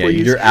facts,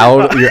 please. You're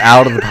out. You're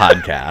out of the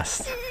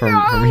podcast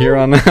from here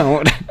on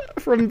out.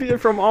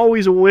 From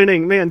always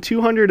winning, man.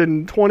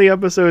 220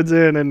 episodes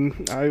in,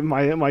 and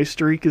my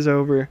streak is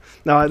over.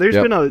 No, there's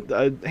been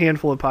a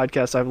handful of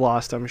podcasts I've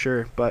lost, I'm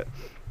sure, but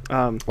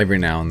every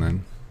now and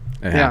then,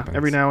 it happens.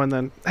 every now and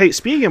then. Hey,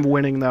 speaking of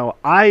winning, though,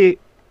 I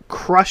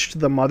crushed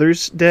the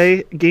Mother's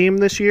Day game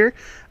this year.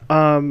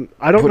 I don't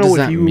what know does if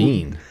that you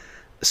mean.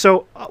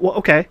 So, well,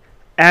 okay,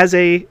 as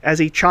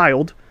a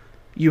child,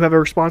 you have a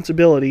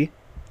responsibility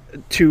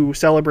to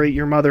celebrate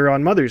your mother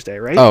on Mother's Day,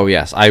 right? Oh,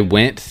 yes. I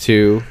went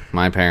to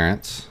my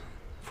parents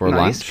for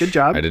lunch. Good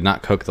job. I did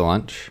not cook the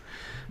lunch.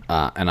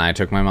 And I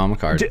took my mom a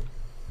card.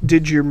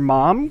 Did your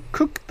mom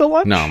cook the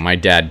lunch? No, my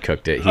dad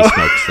cooked it. He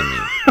smokes the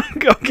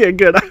meat. Okay,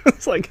 good. I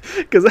was like,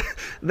 because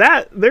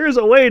there's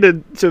a way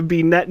to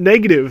be net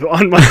negative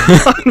on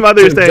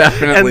Mother's Day,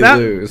 Definitely and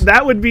lose.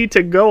 that would be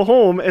to go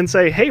home and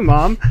say, "Hey,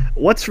 Mom,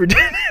 what's for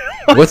dinner?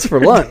 What's for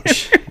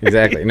lunch?"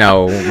 Exactly.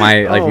 No,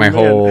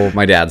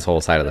 my dad's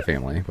whole side of the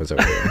family was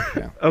over there.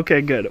 Yeah.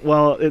 Okay, good.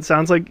 Well, it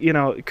sounds like,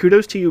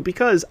 kudos to you,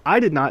 because I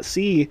did not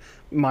see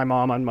my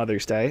mom on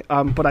Mother's Day,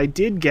 but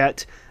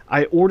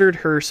I ordered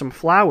her some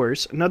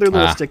flowers. Another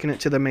little sticking it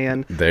to the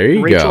man. There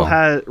you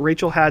go.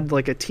 Rachel had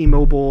like a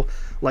T-Mobile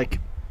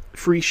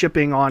free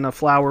shipping on a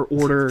flower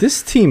order.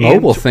 This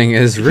T-Mobile thing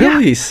is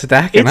really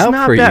stacking up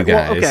for you guys.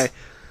 Well, okay,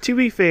 to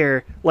be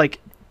fair,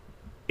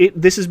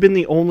 this has been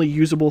the only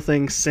usable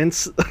thing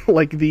since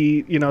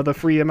the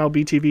free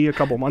MLB TV a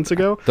couple months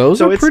ago.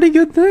 Those are pretty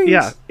good things.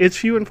 Yeah, it's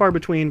few and far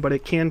between, but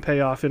it can pay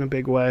off in a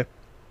big way.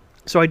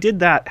 So I did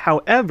that.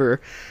 However,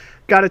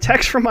 got a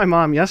text from my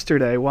mom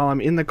yesterday while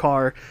I'm in the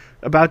car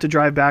about to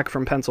drive back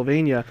from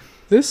Pennsylvania.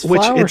 This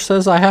flower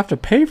says I have to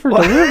pay for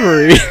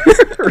delivery.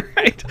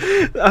 Right.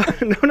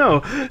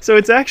 No. So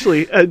it's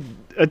actually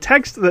a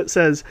text that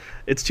says,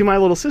 it's to my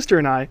little sister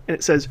and I, and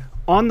it says,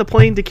 on the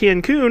plane to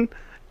Cancun.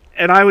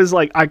 And I was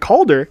like, I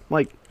called her,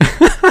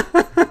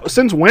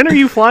 since when are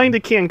you flying to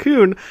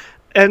Cancun?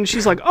 And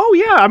she's like, oh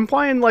yeah, I'm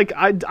flying,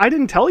 I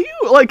didn't tell you?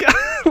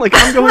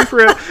 I'm going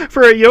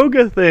for a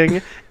yoga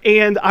thing,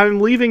 and I'm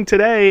leaving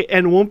today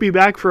and won't be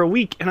back for a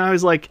week. And I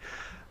was like,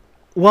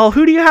 well,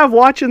 who do you have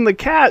watching the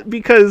cat?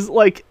 Because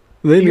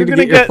you're going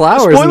to get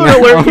flowers. Spoiler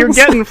alert, you're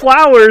getting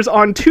flowers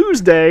on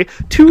Tuesday,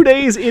 2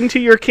 days into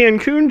your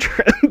Cancun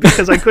trip,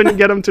 because I couldn't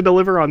get them to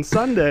deliver on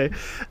Sunday.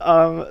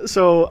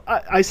 So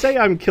I say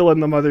I'm killing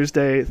the Mother's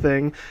Day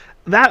thing.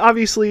 That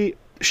obviously,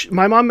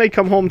 my mom may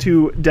come home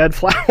to dead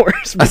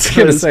flowers. I was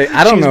going to say,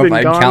 I don't know if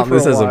I'd count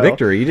this as a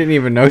victory. You didn't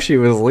even know she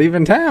was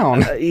leaving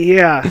town.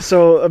 Yeah,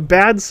 so a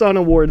bad son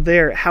award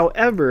there.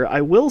 However, I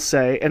will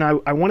say, and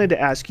I wanted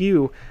to ask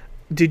you,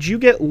 did you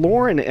get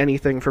Lauren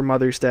anything for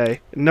Mother's Day?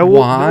 No.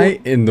 Why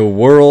in the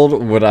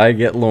world would I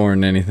get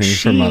Lauren anything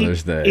for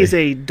Mother's Day? She is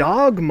a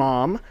dog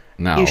mom.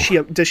 No.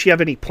 Does she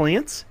have any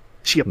plants?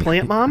 Is she a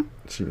plant mom?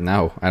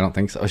 No, I don't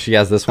think so. She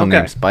has this one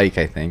named Spike,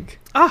 I think.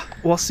 Ah,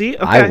 well, see.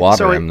 Okay, I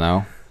water him,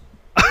 though.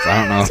 So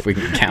I don't know if we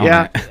can count it.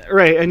 Yeah,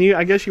 right. And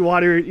I guess you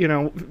water,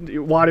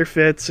 water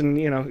fits and,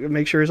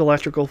 make sure his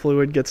electrical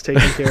fluid gets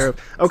taken care of.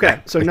 Okay,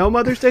 exactly. So no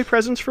Mother's Day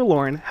presents for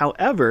Lauren.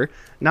 However,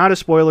 not a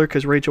spoiler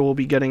because Rachel will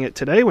be getting it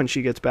today when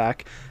she gets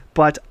back.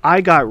 But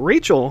I got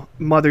Rachel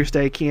Mother's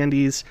Day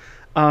candies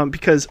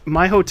because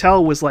my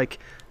hotel was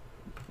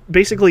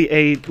basically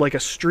a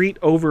street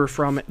over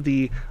from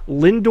the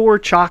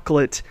Lindor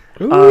chocolate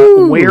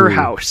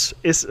warehouse.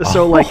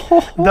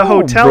 The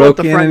hotel at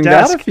the front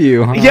desk. Got a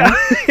few, huh?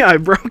 Yeah, I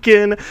broke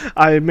in.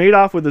 I made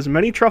off with as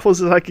many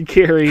truffles as I could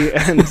carry,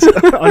 and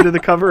under the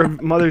cover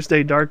of Mother's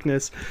Day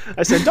darkness,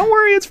 I said, "Don't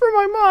worry, it's for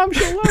my mom.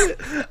 She'll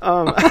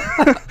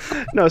love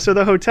it." No, so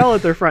the hotel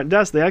at their front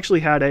desk, they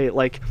actually had a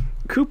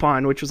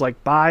coupon, which was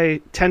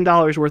buy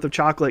 $10 worth of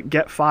chocolate,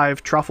 get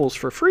 5 truffles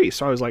for free.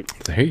 So I was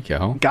like, there you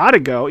go. Gotta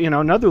go.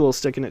 Another little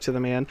sticking it to the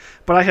man.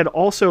 But I had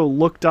also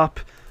looked up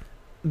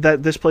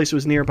that this place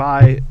was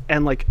nearby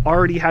and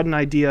already had an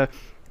idea.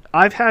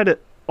 I've had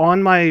it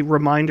on my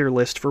reminder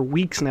list for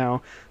weeks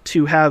now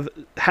to have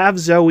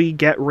Zoe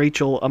get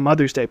Rachel a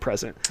Mother's Day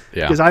present.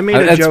 Yeah. Because I made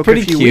a joke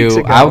a few weeks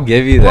ago. I'll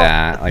give you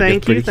that.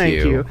 Thank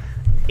you.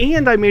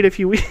 And I made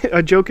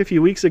a joke a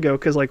few weeks ago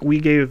because we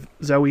gave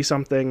Zoe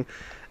something.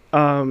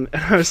 And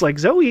I was like,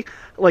 Zoe,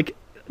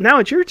 now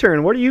it's your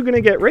turn. What are you going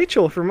to get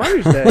Rachel for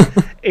Mother's Day?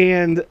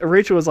 And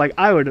Rachel was like,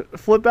 I would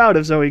flip out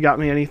if Zoe got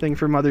me anything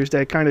for Mother's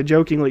Day, kind of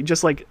jokingly,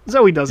 just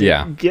Zoe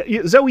doesn't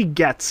get. Zoe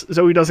gets.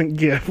 Zoe doesn't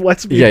give.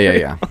 Let's be real.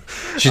 Yeah.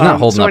 She's not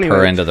holding up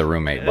her end of the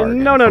roommate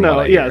bargain.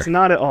 No. Yes,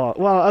 not at all.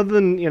 Well, other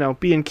than,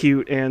 being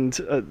cute, and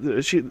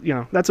she,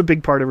 that's a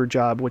big part of her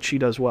job, which she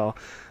does well.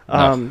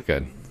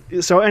 Good.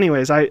 So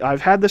anyways,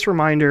 I've had this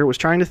reminder, was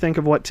trying to think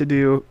of what to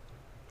do,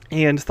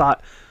 and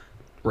thought,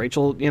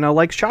 Rachel,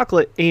 likes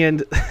chocolate,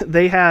 and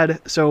they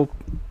had,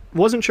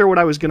 wasn't sure what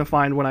I was going to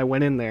find when I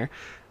went in there.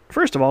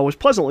 First of all, was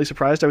pleasantly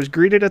surprised. I was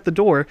greeted at the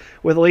door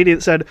with a lady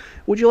that said,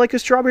 would you like a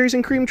strawberries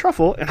and cream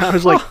truffle? And I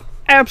was like,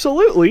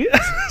 absolutely.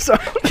 So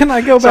can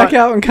I go back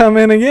out and come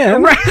in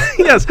again? Right,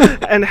 yes.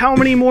 And how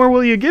many more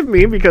will you give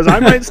me? Because I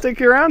might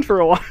stick around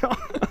for a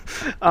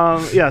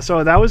while.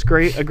 So that was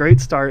great. A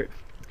great start.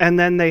 And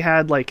then they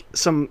had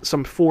some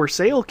for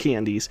sale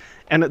candies,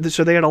 and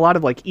so they had a lot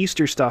of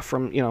Easter stuff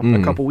from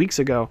a couple weeks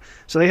ago.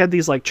 So they had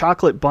these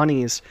chocolate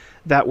bunnies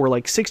that were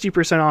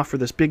 60% off for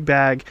this big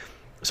bag.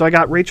 So I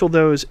got Rachel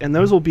those, and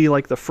those will be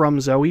the From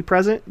Zoe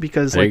present,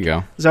 because there you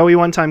go. Zoe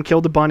one time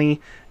killed a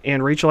bunny,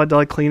 and Rachel had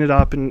to clean it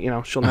up,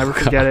 and she'll never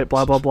forget it.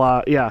 Blah blah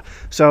blah. Yeah.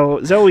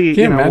 So Zoe,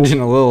 Can you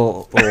imagine a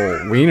little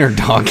wiener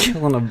dog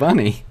killing a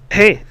bunny?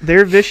 Hey,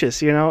 they're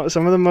vicious, you know,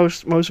 some of the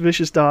most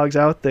vicious dogs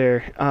out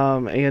there,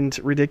 and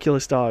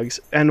ridiculous dogs.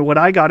 And what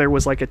I got her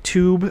was like a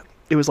tube.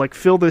 It was like,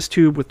 fill this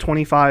tube with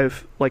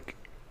 25 like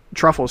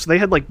truffles. So they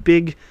had like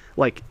big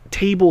like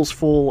tables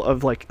full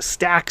of like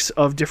stacks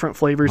of different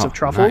flavors of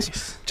truffles,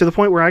 nice. to the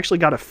point where I actually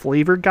got a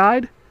flavor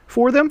guide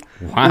for them.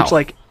 Wow. Which,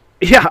 like,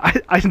 yeah,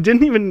 I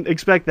didn't even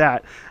expect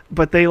that,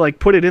 but they like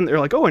put it in there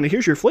like, oh, and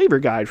here's your flavor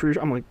guide for your.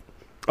 I'm like,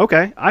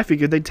 okay, I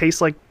figured they'd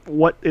taste like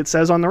what it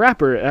says on the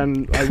wrapper,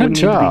 and I wouldn't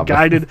need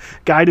to be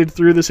guided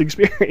through this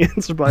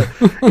experience. But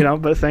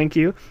but thank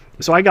you.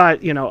 So I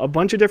got a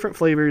bunch of different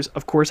flavors.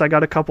 Of course, I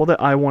got a couple that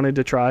I wanted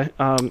to try,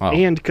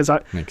 and because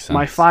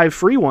my 5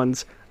 free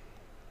ones,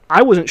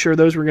 I wasn't sure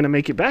those were going to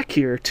make it back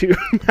here to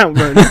Mount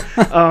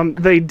Vernon.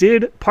 They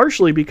did,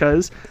 partially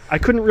because I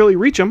couldn't really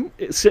reach them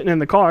sitting in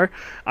the car.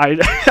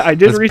 I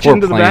did reach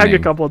into the bag a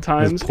couple of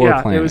times.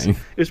 It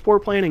was poor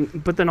planning.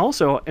 But then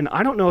also, and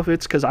I don't know if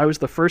it's because I was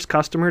the first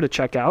customer to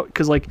check out,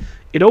 because like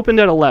it opened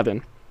at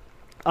 11.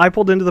 I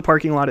pulled into the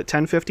parking lot at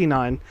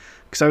 10:59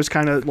 because I was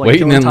kind of like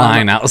waiting in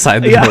line outside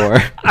the door.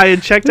 I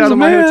had checked out of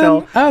my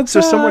hotel, outside.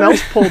 So someone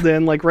else pulled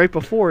in like right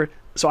before.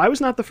 So I was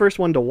not the first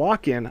one to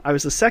walk in. I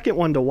was the second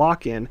one to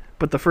walk in,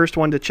 but the first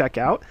one to check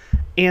out.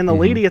 And the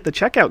lady at the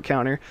checkout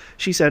counter,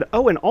 she said,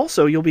 "Oh, and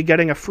also you'll be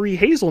getting a free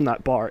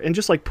hazelnut bar," and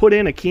just like put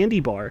in a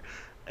candy bar.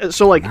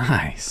 So like,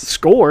 nice.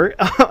 Score.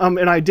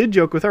 And I did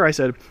joke with her. I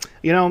said,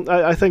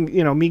 I think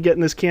me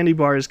getting this candy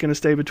bar is going to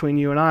stay between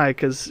you and I,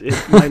 because it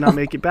might not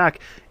make it back.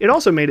 It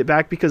also made it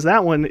back because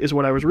that one is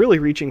what I was really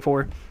reaching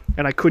for,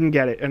 and I couldn't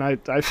get it. And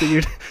I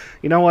figured,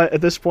 you know what,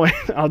 at this point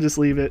I'll just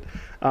leave it.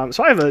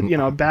 So I have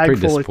a bag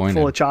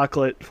full of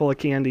chocolate, full of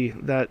candy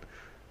that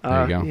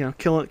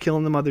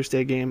killing the Mother's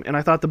Day game. And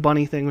I thought the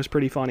bunny thing was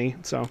pretty funny.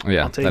 So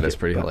yeah, I'll take that is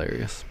pretty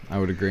hilarious. I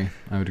would agree.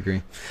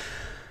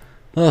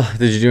 Oh,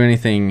 did you do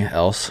anything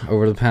else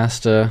over the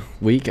past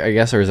week, I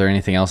guess, or is there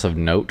anything else of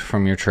note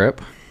from your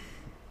trip?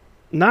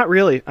 Not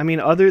really. I mean,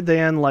 other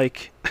than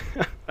like,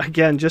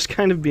 again, just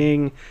kind of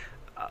being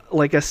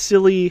like a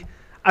silly,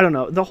 I don't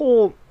know, the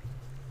whole,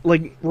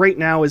 like right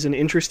now is an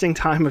interesting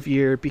time of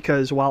year,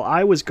 because while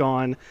I was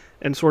gone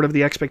and sort of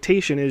the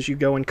expectation is you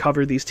go and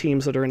cover these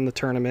teams that are in the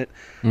tournament,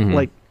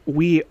 like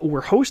we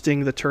were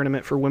hosting the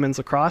tournament for women's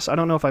lacrosse. I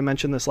don't know if I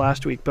mentioned this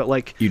last week, but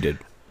like. You did.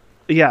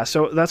 Yeah,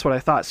 so that's what I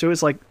thought. So it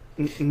was like,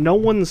 no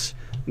one's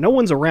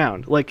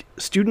around. Like,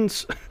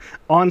 students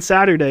on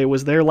Saturday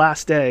was their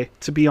last day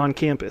to be on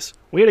campus.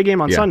 We had a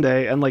game on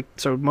Sunday, and like,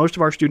 so most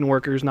of our student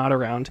workers not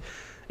around,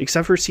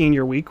 except for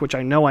senior week, which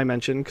I know I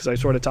mentioned because I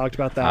sort of talked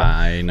about that.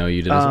 I know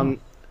you did as well.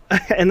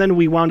 And then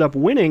we wound up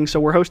winning, so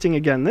we're hosting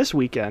again this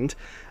weekend.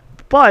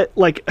 But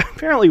like,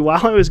 apparently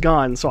while I was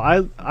gone, so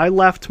I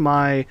left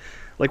my,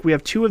 like, we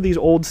have 2 of these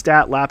old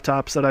stat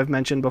laptops that I've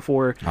mentioned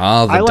before.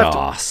 Oh, the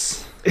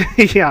DOS.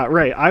 Yeah,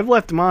 right. I've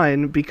left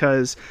mine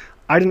because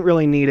I didn't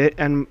really need it,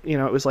 and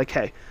it was like,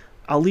 hey,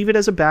 I'll leave it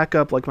as a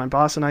backup. Like, my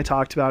boss and I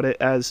talked about it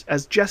as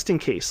just in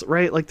case,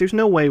 right? Like, there's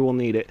no way we'll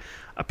need it.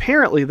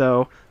 Apparently,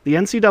 though, the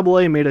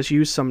NCAA made us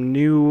use some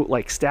new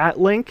like stat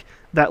link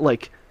that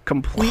like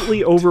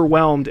completely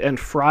overwhelmed and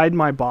fried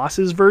my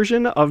boss's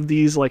version of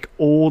these like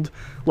old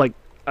like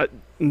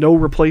no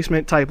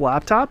replacement type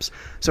laptops.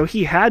 So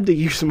he had to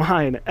use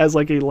mine as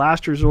like a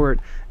last resort.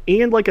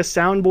 And like a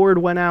soundboard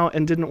went out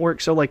and didn't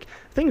work, so like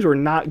things were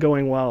not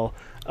going well.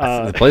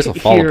 The place will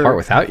fall apart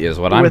without you, is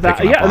what I'm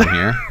picking up on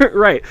here.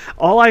 Right.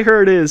 All I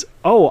heard is,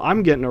 "Oh,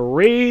 I'm getting a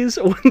raise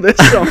when this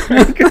summer."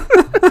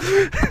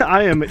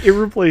 I am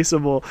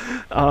irreplaceable.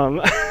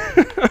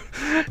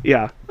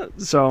 Yeah.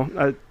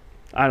 So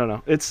I don't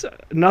know. It's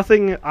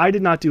nothing. I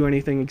did not do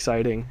anything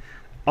exciting,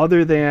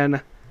 other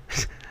than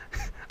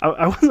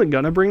I wasn't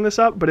gonna bring this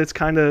up, but it's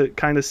kind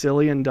of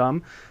silly and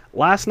dumb.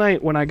 Last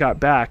night when I got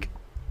back,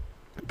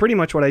 pretty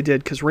much what I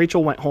did, because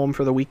Rachel went home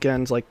for the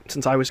weekend, like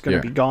since I was going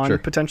to be gone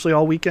potentially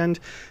all weekend,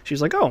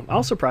 she's like, "Oh,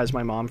 I'll surprise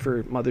my mom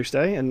for Mother's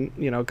Day and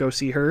go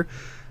see her."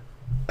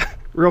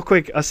 Real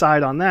quick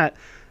aside on that,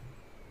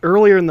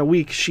 earlier in the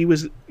week she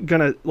was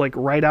gonna like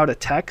write out a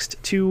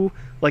text to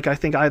like, I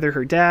think either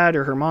her dad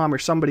or her mom or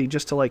somebody,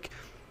 just to like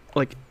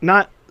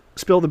not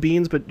spill the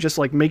beans, but just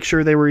like make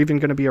sure they were even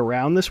going to be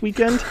around this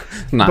weekend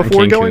not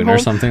before going home or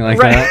something like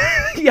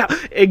that. Yeah,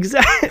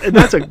 exactly.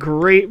 That's a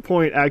great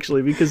point,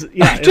 actually, because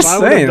I'm just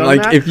saying,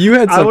 like, if you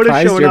had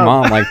surprised your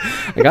mom, like,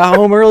 I got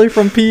home early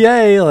from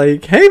PA,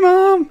 like, "Hey,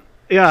 Mom."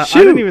 Yeah, shoot,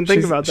 I didn't even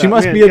think about that. She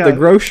must be at the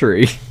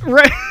grocery.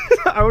 Right.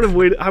 I would have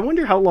waited. I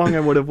wonder how long I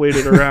would have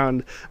waited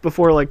around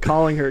before like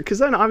calling her, because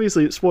then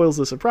obviously it spoils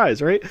the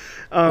surprise, right?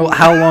 Well,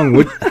 how long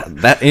would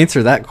that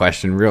answer that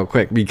question real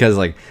quick? Because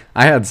like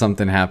I had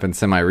something happen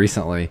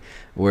semi-recently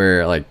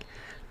where like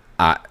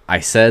I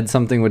said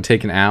something would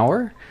take an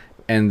hour,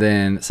 and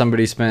then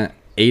somebody spent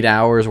 8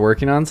 hours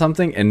working on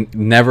something and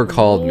never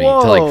called me to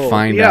like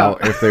find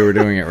out if they were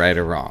doing it right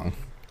or wrong.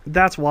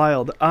 That's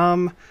wild.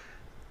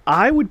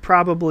 I would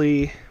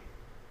probably,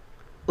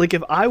 like,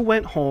 if I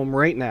went home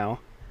right now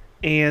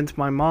and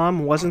my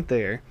mom wasn't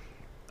there,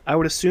 I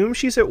would assume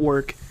she's at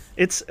work.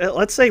 It's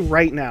let's say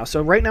right now.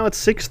 So right now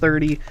it's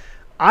 6:30.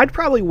 I'd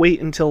probably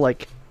wait until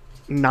like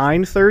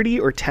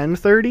 9:30 or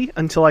 10:30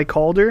 until I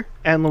called her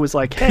and was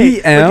like,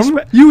 hey. PM?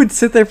 You would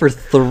sit there for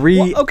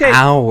 3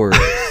 hours.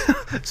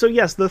 So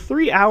yes, the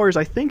 3 hours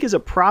I think is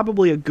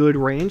probably a good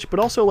range, but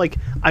also like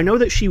I know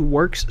that she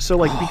works, so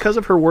like because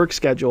of her work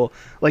schedule,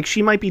 like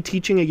she might be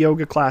teaching a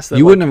yoga class that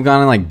you wouldn't have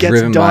gone and like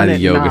driven by the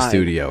yoga 9.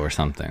 studio or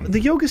something. The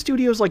yoga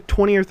studio is like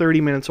 20 or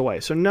 30 minutes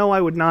away, so no,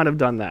 I would not have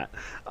done that.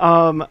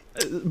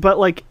 But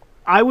like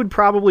I would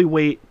probably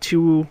wait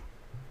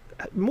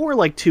more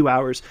like 2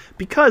 hours,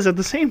 because at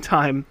the same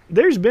time,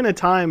 there's been a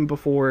time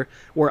before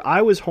where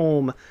I was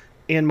home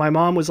and my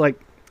mom was like,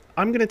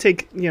 I'm going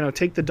to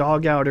take the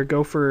dog out or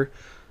go for,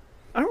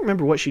 I don't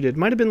remember what she did.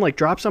 Might have been like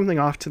drop something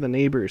off to the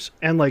neighbors,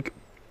 and like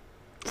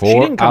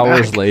 4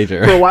 hours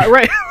later for a while,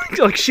 right?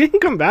 Like she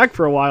didn't come back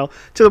for a while,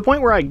 to the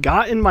point where I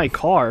got in my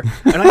car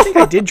and I think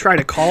I did try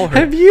to call her.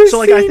 Have you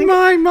seen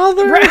my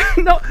mother? Right?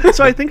 No.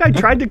 So I think I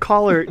tried to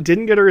call her,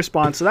 didn't get a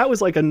response. So that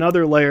was like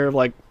another layer of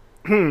like,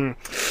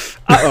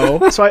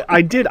 uh-oh. So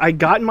I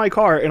got in my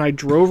car and I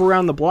drove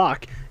around the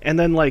block and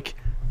then like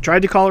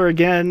tried to call her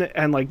again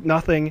and like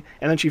nothing.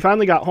 And then she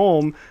finally got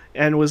home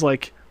and was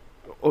like,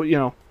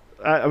 oh,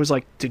 I was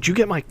like, did you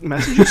get my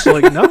messages? So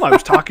like, no, I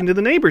was talking to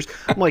the neighbors.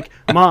 I'm like,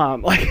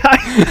 Mom, like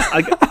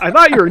I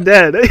thought you were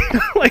dead.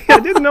 Like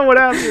I didn't know what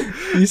happened.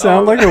 You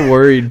sound like a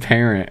worried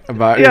parent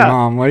about your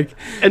mom. Like,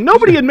 and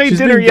nobody had made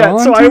dinner yet,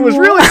 so I was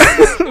really,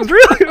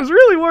 I was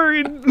really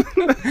worried.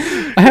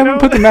 I haven't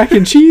put the mac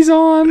and cheese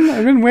on.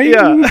 I've been waiting.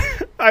 Yeah,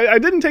 I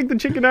didn't take the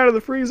chicken out of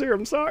the freezer.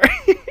 I'm sorry.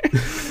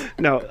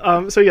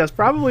 No. So yes,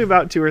 probably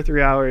about 2 or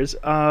 3 hours.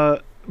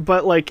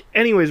 But like,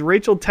 anyways,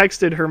 Rachel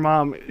texted her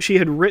mom. She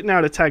had written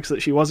out a text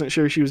that she wasn't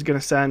sure she was going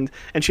to send,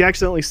 and she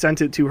accidentally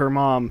sent it to her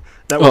mom.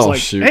 That was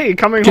shoot. Hey,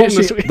 coming home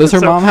this week. Does her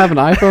mom have an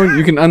iPhone?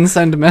 You can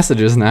unsend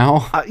messages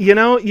now.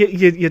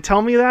 You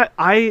tell me that.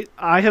 I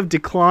have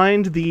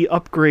declined the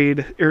upgrade,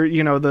 or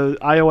the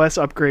iOS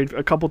upgrade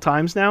a couple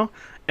times now,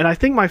 and I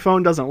think my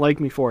phone doesn't like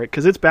me for it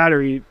because its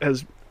battery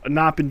has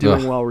not been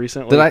doing well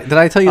recently. Did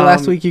I tell you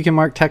last week you can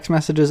mark text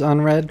messages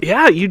unread?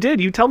 Yeah, you did.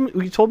 You told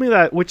me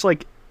that, which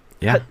like,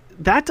 yeah.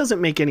 That doesn't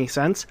make any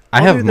sense.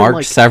 I have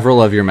marked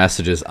several of your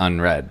messages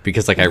unread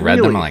because like I read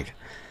them and I'm like,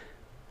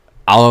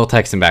 I'll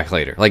text him back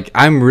later. Like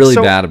I'm really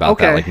bad about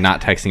that, like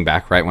not texting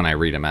back right when I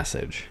read a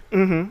message.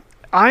 Mm-hmm.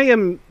 I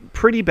am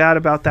pretty bad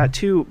about that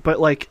too, but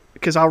like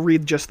because I'll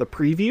read just the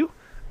preview,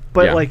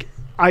 but like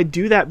I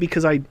do that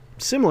because I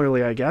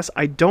guess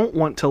I don't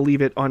want to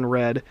leave it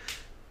unread.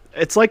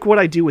 It's like what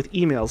I do with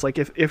emails. Like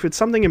if it's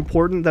something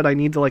important that I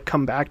need to like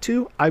come back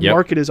to, I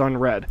mark it as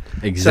unread.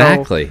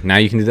 Exactly. So, now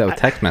you can do that with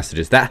text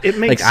messages. That it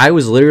makes, like I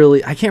was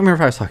literally, I can't remember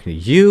if I was talking to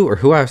you or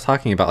who I was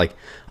talking about like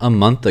a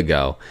month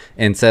ago,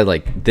 and said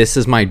like this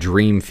is my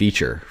dream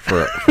feature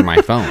for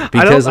my phone.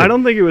 Because I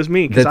don't think it was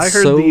me, because I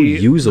heard so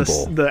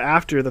usable. The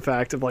after the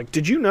fact of like,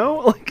 did you know?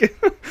 Like,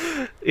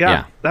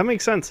 yeah, that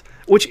makes sense.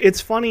 Which it's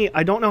funny.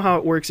 I don't know how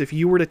it works if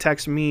you were to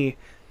text me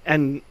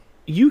and.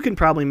 You can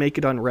probably make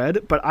it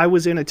unread, but I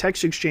was in a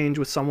text exchange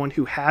with someone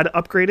who had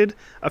upgraded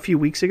a few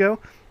weeks ago,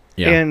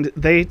 and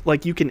they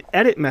like you can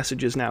edit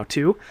messages now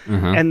too,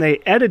 and they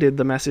edited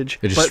the message,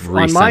 but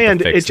on my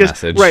end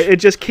it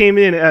just came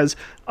in as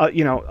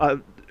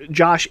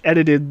Josh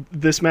edited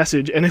this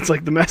message, and it's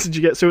like the message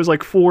you get. So it was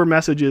like 4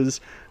 messages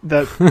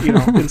that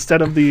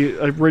instead of the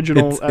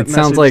original. It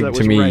sounds like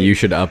to me you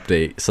should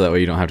update so that way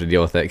you don't have to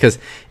deal with it. Because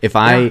if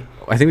I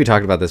think we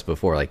talked about this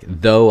before. Like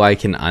though I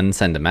can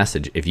unsend a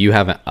message, if you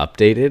haven't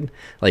updated,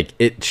 like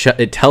it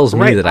tells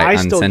me that I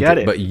unsent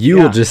it, but you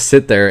will just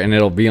sit there and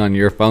it'll be on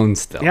your phone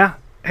still. Yeah.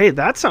 Hey,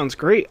 that sounds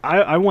great.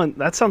 I want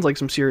that. Sounds like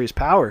some serious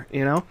power.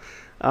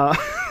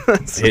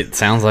 It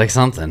sounds like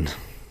something.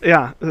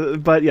 Yeah,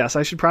 but yes,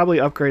 I should probably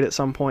upgrade at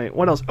some point.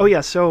 What else? Oh,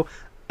 yeah, so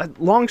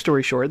long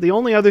story short, the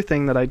only other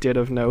thing that I did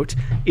of note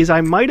is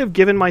I might have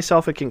given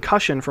myself a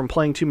concussion from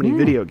playing too many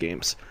video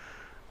games.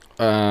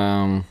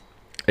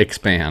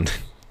 Expand.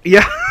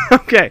 Yeah,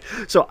 okay.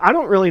 So I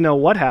don't really know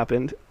what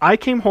happened. I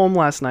came home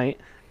last night,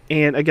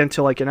 and again,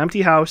 to like an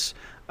empty house,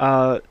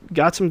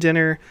 got some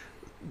dinner,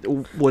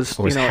 was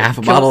half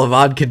a bottle of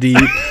vodka deep.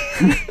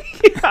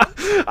 Yeah,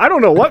 I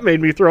don't know what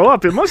made me throw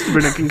up. It must have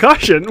been a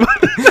concussion.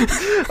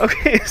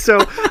 Okay, so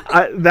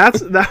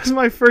that was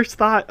my first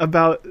thought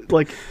about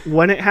like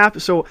when it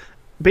happened. So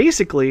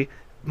basically,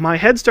 my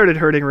head started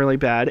hurting really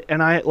bad,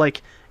 and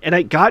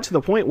it got to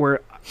the point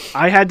where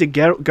I had to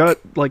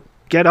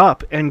get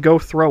up and go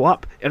throw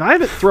up, and I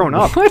haven't thrown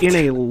up in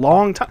a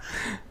long time.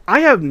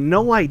 I have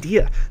no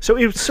idea. So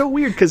it was so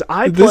weird because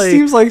This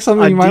seems like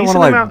something you might want to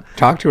like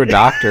talk to a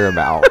doctor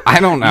about. I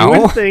don't know.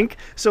 You would think.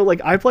 So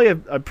like I play a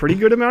pretty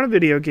good amount of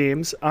video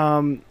games,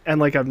 and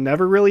like I've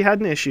never really had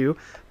an issue.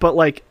 But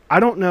like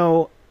I don't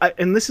know,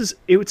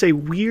 it's a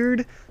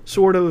weird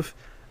sort of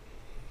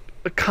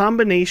a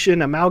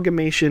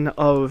amalgamation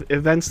of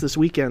events this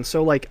weekend.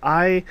 So like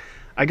I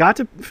got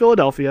to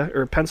Philadelphia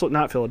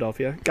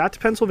got to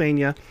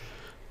Pennsylvania.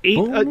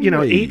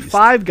 Ate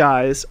 5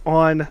 guys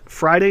on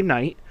Friday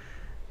night,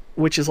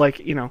 which is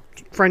like,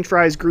 French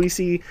fries,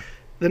 greasy.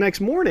 The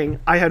next morning,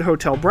 I had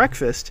hotel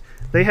breakfast.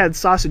 They had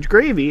sausage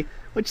gravy,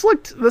 which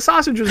the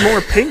sausage was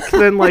more pink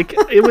than like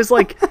it was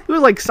like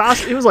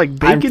sauce. It was like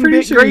bacon. I'm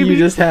pretty sure gravy. you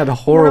just had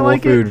horrible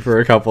food for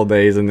a couple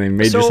days and they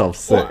made yourself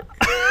sick.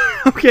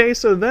 Okay,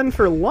 so then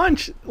for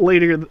lunch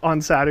later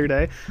on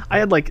Saturday, I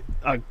had like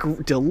a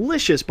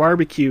delicious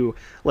barbecue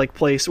like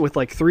place with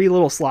like 3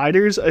 little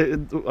sliders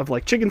of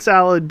like chicken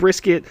salad,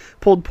 brisket,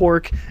 pulled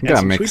pork, and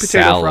some sweet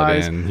potato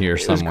fries. In here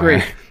somewhere. It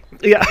was great.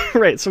 Yeah,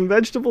 right. Some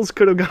vegetables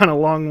could have gone a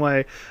long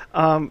way.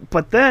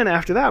 But then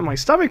after that, my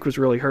stomach was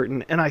really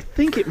hurting, and I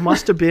think it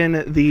must have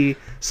been the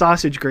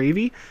sausage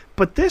gravy.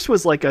 But this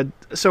was like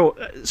so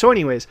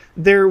anyways,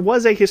 there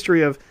was a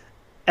history of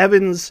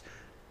Evan's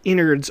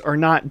innards are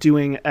not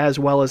doing as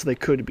well as they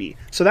could be.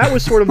 So that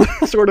was sort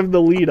of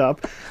the lead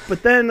up.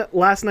 But then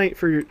last night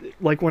for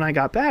like when I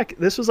got back,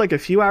 this was like a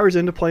few hours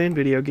into playing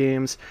video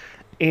games,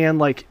 and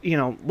like, you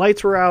know,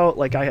 lights were out,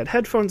 like I had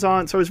headphones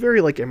on, so I was very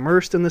like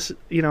immersed in this,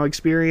 you know,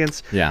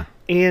 experience. Yeah.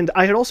 And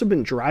I had also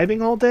been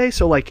driving all day,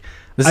 so like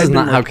this is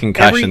not how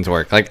concussions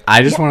work. Like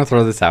I just want to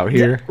throw this out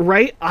here. Yeah,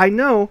 right? I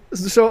know.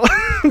 So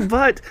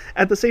but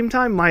at the same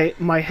time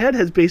my head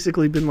has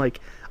basically been like,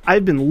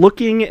 I've been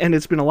looking, and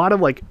it's been a lot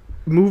of like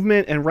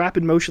movement and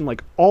rapid motion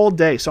like all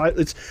day. So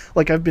it's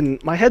like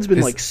my head's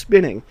been like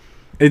spinning.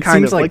 It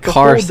seems like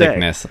car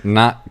sickness,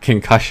 not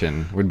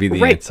concussion, would be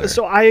the answer.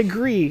 So I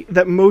agree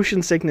that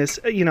motion sickness,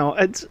 you know,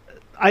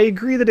 I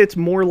agree that it's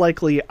more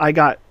likely I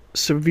got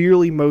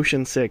severely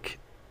motion sick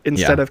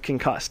instead of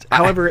concussed.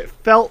 However, it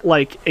felt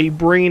like a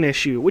brain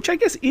issue, which I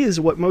guess is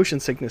what motion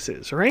sickness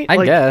is, right?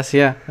 I guess,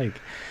 yeah. Like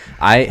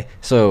I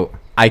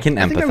can empathize.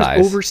 I think I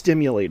was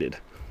overstimulated.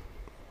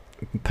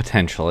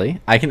 Potentially.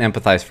 I can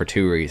empathize for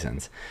 2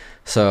 reasons.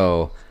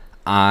 So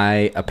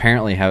I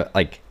apparently have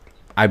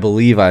I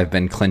believe I've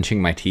been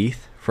clenching my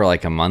teeth for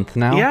like a month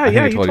now. Yeah, I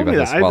think I told you about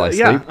this while I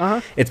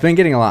sleep. It's been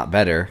getting a lot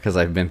better because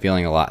I've been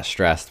feeling a lot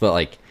stressed, but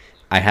like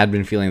I had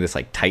been feeling this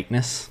like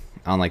tightness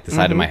on like the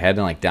side of my head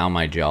and like down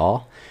my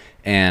jaw.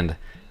 And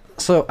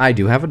so I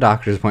do have a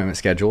doctor's appointment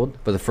scheduled,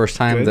 but the first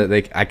time that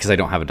because I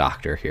don't have a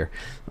doctor here,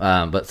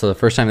 but so the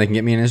first time they can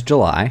get me in is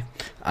July.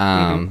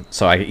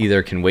 So I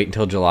either can wait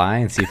until July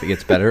and see if it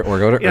gets better, or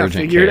go to urgent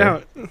care. Figure it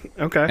out.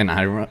 Okay. And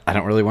I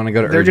don't really want to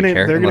go to urgent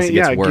care unless it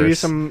gets worse.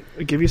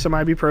 Give you some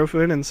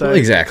ibuprofen and say, well,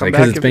 exactly,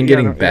 because it's been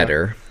getting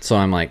better. So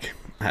I'm like,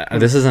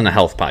 this isn't a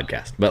health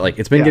podcast, but like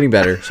it's been getting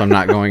better, so I'm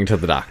not going to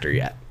the doctor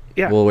yet.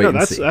 Yeah, we'll wait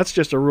and see. That's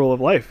just a rule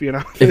of life, you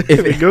know. If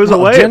it goes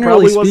away, it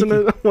probably wasn't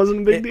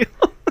a big deal.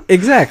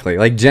 Exactly.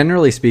 Like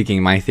generally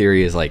speaking, my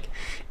theory is like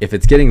if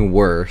it's getting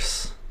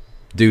worse,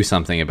 do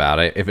something about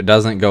it. If it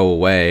doesn't go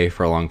away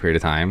for a long period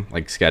of time,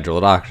 like schedule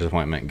a doctor's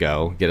appointment,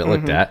 go get it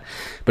looked at.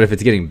 But if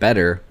it's getting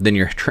better, then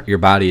your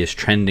body is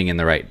trending in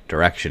the right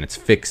direction. It's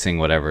fixing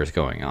whatever is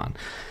going on.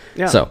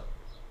 Yeah. So,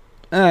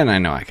 and I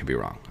know I could be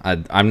wrong.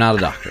 I'm not a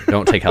doctor.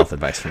 Don't take health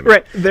advice from me.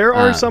 Right. There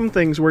are some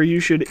things where you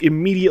should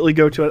immediately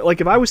go to it.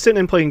 Like if I was sitting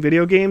and playing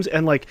video games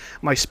and like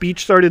my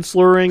speech started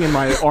slurring and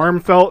my arm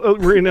felt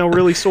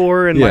really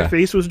sore and my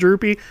face was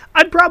droopy,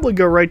 I'd probably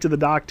go right to the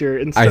doctor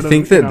instead of... I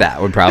think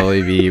that would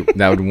probably be...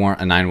 that would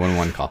warrant a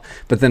 911 call.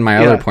 But then my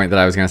other point that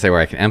I was going to say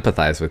where I can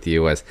empathize with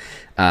you was...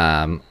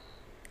 there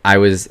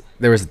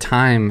was a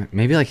time,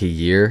 maybe like a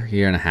year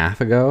and a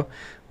half ago,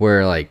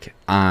 where like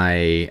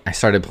I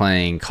started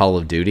playing Call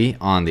of Duty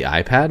on the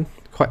iPad,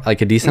 quite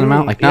like a decent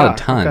amount, like not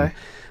a ton,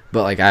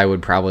 but like I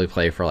would probably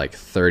play for like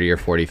 30 or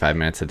 45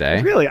 minutes a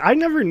day. Really? I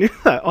never knew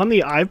that. On the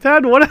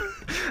iPad? What?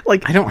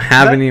 Like I don't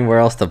have anywhere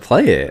else to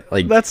play it.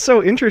 Like that's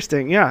so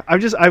interesting. Yeah,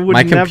 I would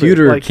my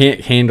computer can't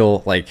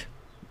handle like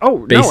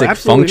basic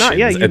absolutely functions not.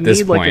 Yeah, you at this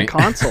need point. like a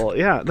console.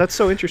 Yeah, that's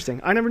so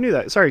interesting. I never knew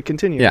that. Sorry,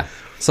 continue. Yeah.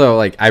 So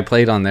like I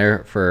played on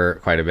there for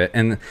quite a bit,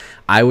 and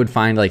I would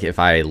find like if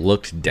I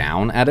looked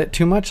down at it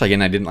too much, like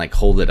and I didn't like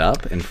hold it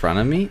up in front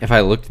of me, if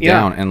I looked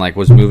down and like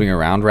was moving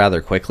around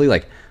rather quickly,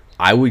 like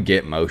I would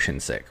get motion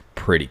sick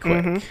pretty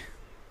quick.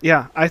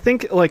 Yeah, I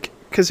think like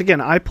because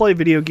again, I play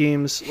video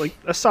games like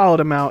a solid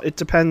amount. It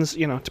depends,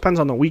 depends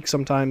on the week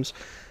sometimes,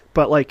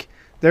 but like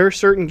there are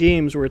certain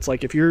games where it's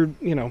like if you're,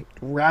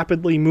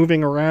 rapidly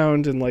moving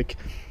around and like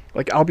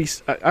I'll be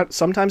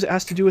sometimes it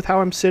has to do with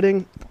how I'm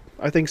sitting.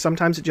 I think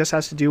sometimes it just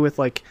has to do with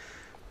like,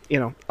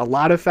 a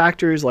lot of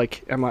factors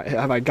like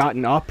have I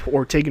gotten up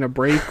or taken a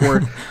break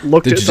or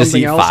looked at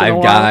something else? Did you just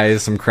eat Five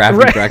Guys, some crappy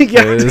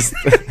breakfast?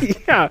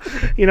 Yeah,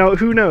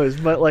 who knows?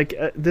 But like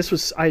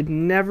I'd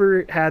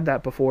never had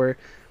that before.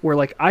 Where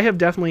like I have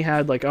definitely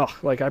had like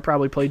I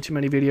probably played too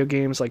many video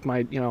games. Like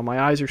my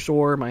eyes are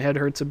sore, my head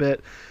hurts a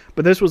bit.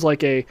 But this was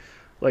like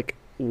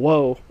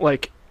whoa,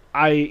 like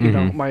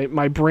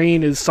my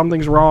brain is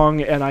something's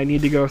wrong and I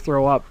need to go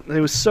throw up. It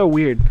was so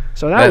weird.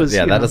 So that was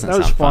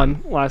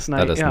fun last night.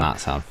 That does not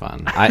sound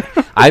fun.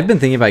 I've been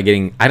thinking about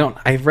getting.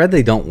 I've read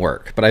they don't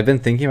work, but I've been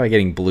thinking about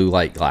getting blue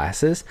light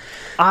glasses.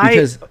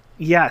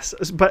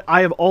 Yes, but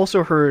I have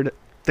also heard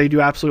they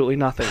do absolutely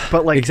nothing.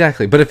 But like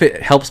exactly. But if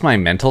it helps my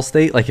mental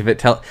state, like if it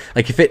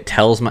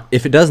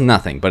does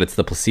nothing, but it's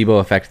the placebo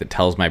effect that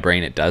tells my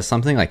brain it does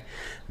something, like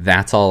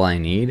that's all I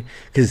need.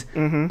 Because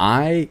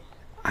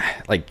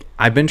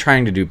I've been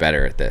trying to do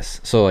better at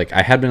this. So like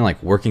I had been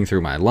like working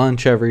through my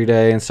lunch every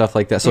day and stuff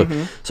like that. So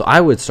so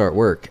I would start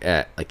work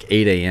at like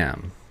 8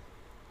 a.m.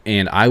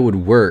 and I would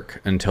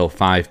work until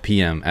 5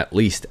 p.m. at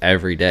least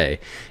every day,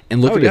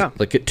 and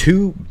look at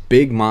two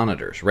big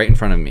monitors right in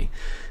front of me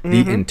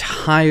the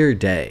entire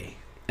day.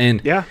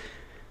 And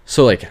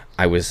so like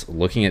I was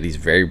looking at these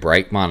very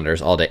bright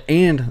monitors all day,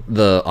 and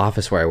the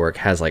office where I work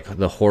has like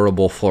the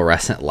horrible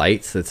fluorescent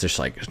lights that's just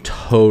like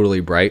totally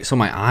bright. So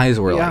my eyes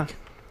were like,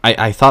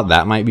 I thought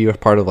that might be a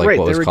part of like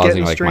what was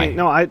causing like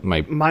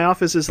my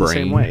office is brain. The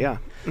same way. Yeah.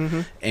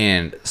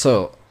 And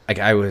so like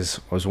I was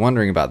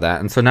wondering about that,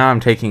 and so now I'm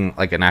taking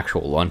like an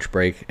actual lunch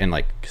break and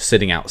like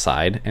sitting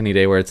outside any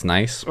day where it's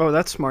nice. Oh,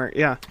 that's smart.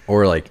 Yeah.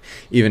 Or like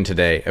even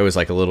today it was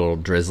like a little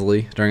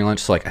drizzly during lunch,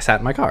 so like I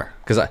sat in my car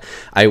because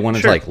I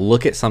wanted to like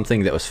look at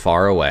something that was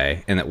far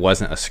away and it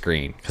wasn't a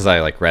screen, because I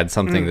like read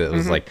something that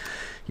was like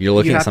you're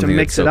looking at something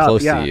that's so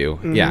close to you,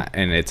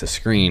 and it's a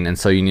screen, and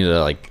so you need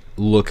to like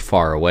look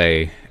far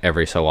away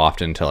every so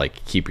often to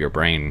like keep your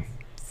brain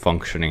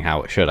functioning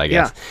how it should, I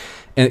guess.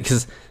 And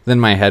because then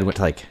my head went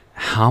to like,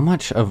 how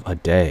much of a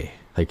day,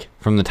 like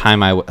from the time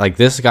like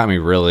this got me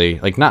really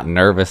like not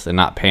nervous and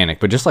not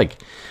panicked, but just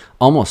like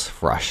almost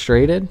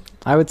frustrated,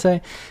 I would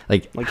say.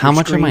 Like how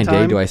much of my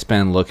day do I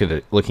spend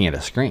looking at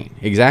a screen?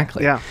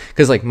 Exactly. Yeah.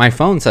 Because like my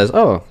phone says,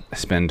 oh, I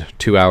spend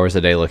 2 hours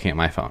a day looking at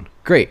my phone.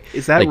 Great.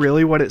 Is that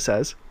really what it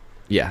says?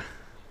 Yeah.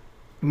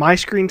 My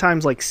screen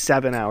time's like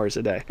 7 hours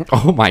a day.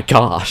 Oh my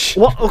gosh.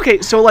 Well,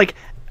 okay, so like,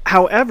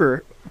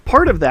 however,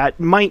 part of that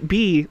might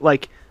be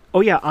like,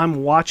 oh yeah,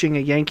 I'm watching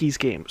a Yankees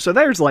game, so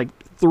there's like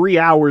 3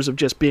 hours of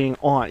just being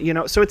on, you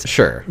know. So it's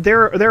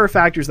there are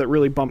factors that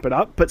really bump it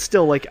up, but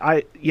still, like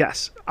I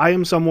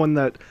am someone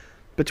that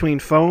between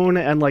phone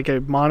and like a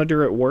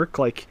monitor at work,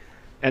 like,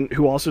 and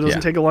who also doesn't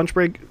take a lunch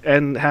break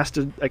and has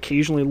to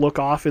occasionally look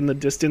off in the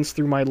distance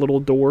through my little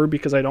door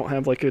because I don't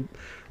have like a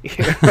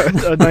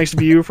nice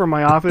view from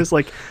my office.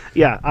 Like,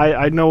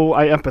 I know,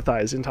 I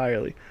empathize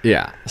entirely.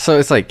 Yeah, so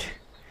it's like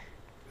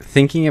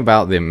thinking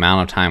about the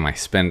amount of time I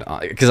spend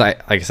on, because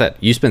like I said,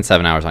 you spend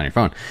 7 hours on your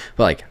phone,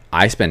 but like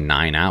I spend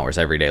 9 hours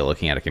every day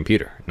looking at a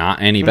computer,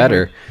 not any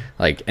better.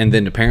 Like, and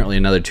then apparently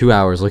another 2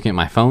 hours looking at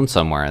my phone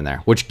somewhere in there,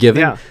 which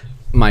given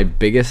my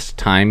biggest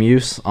time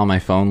use on my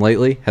phone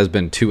lately has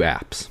been 2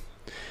 apps.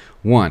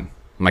 1,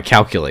 my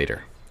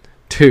calculator.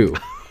 2,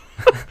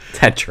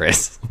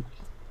 Tetris.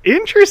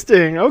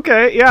 Interesting.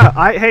 Okay. Yeah.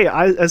 I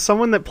as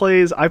someone that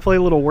plays, I play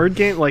a little word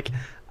game. Like,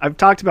 I've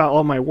talked about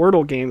all my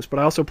Wordle games, but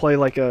I also play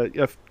like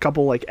a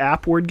couple like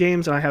app word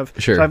games, and I have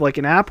so I have like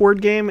an app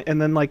word game and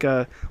then like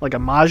a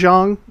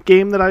mahjong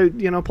game that I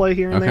play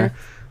here and there.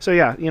 So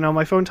yeah,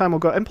 my phone time will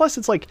go, and plus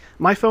it's like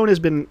my phone has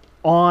been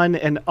on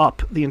and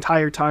up the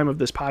entire time of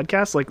this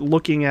podcast, like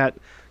looking at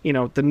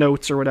the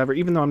notes or whatever,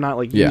 even though I'm not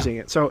like using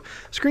it. So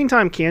screen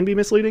time can be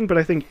misleading, but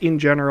I think in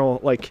general,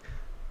 like,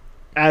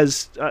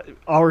 as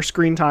our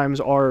screen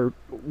times are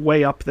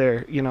way up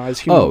there, as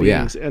human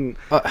beings, and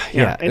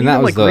even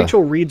like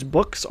Rachel reads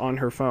books on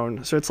her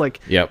phone, so it's like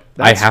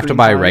I have to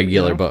buy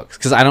regular books,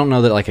 because I don't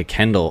know that like a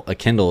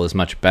Kindle is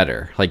much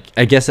better. Like,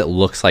 I guess it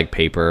looks like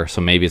paper, so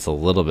maybe it's a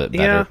little bit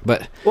better,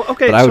 but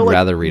I would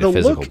rather read a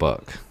physical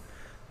book.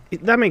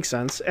 That makes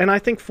sense, and I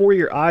think for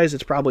your eyes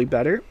it's probably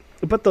better.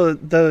 But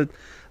the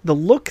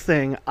look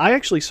thing, I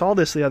actually saw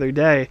this the other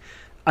day.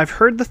 I've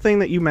heard the thing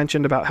that you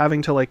mentioned about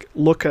having to like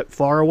look at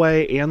far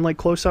away and like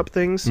close up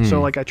things.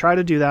 So like I try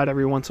to do that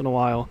every once in a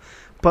while.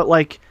 But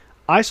like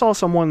I saw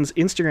someone's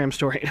Instagram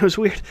story, and it was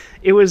weird.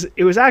 It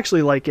was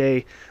actually like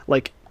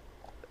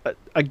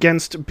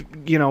against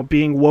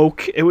being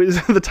woke. It was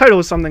the title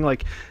was something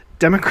like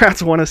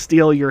Democrats want to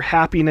steal your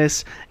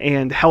happiness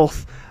and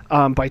health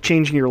by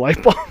changing your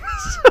light bulbs.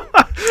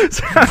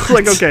 So I was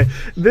like, okay,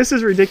 this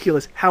is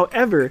ridiculous.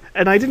 However,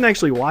 and I didn't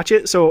actually watch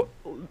it, so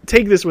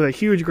take this with a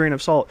huge grain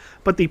of salt,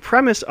 but the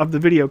premise of the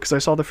video, because I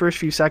saw the first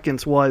few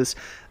seconds, was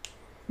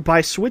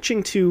by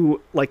switching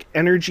to like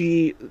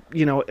energy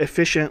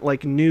efficient,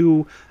 like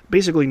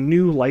basically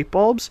new light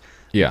bulbs,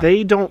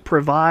 they don't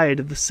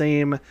provide the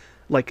same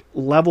like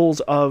levels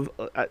of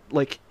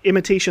like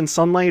imitation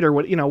sunlight or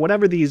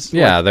whatever these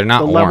they're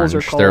not orange,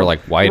 they're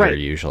like whiter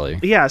usually.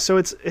 So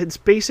it's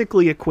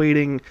basically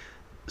equating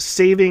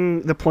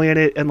saving the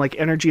planet and like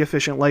energy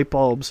efficient light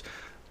bulbs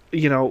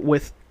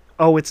with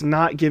it's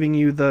not giving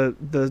you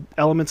the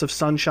elements of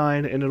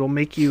sunshine, and it'll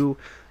make you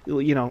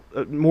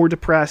more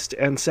depressed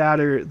and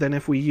sadder than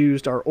if we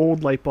used our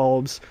old light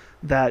bulbs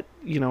that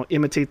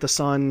imitate the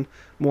sun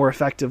more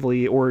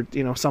effectively, or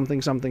something.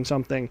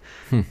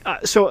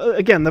 So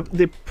again,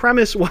 the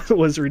premise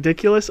was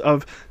ridiculous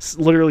of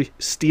literally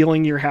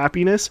stealing your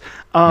happiness,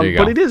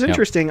 but it is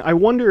interesting. I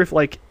wonder if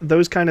like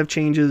those kind of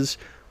changes,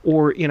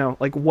 or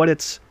like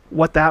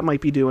what that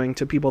might be doing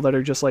to people that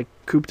are just like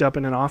cooped up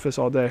in an office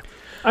all day.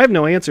 I have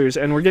no answers,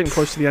 and we're getting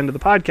close to the end of the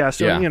podcast,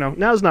 so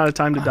now's not a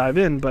time to dive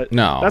in, but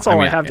that's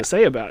all I have to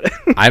say about it.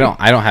 I don't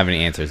have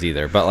any answers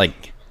either, but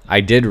like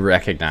I did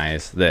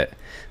recognize that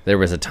there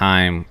was a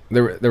time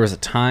there was a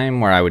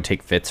time where I would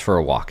take Fitz for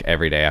a walk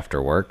every day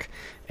after work,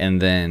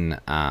 and then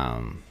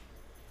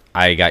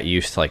I got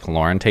used to like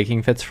Lauren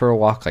taking Fitz for a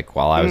walk, like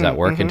while I was at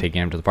work and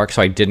taking him to the park.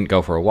 So I didn't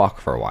go for a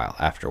walk for a while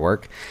after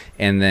work.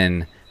 And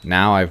then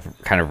now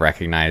I've kind of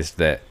recognized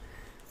that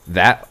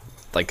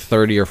like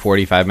 30 or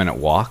 45-minute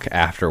walk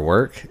after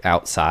work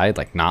outside,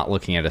 like not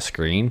looking at a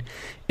screen,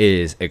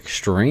 is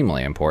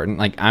extremely important.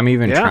 Like I'm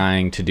even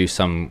trying to do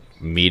some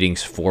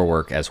meetings for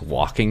work as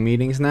walking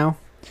meetings now.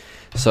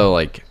 So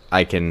like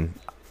I can,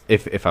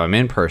 if I'm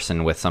in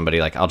person with somebody,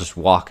 like I'll just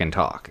walk and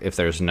talk if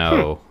there's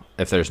no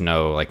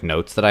like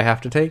notes that I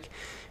have to take.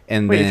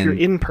 And wait, then if you're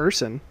in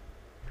person,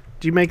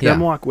 do you make them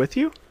walk with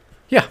you?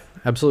 Yeah,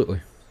 absolutely.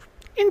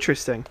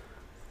 Interesting.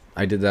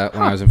 I did that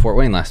when I was in Fort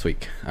Wayne last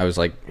week. I was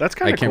like, that's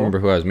kind I of can't cool. remember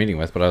who I was meeting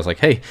with, but I was like,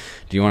 hey,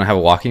 do you want to have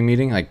a walking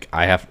meeting? Like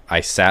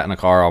I sat in a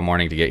car all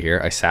morning to get here.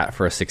 I sat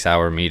for a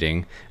 6-hour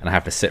meeting and I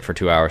have to sit for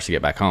 2 hours to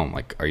get back home.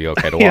 Like, are you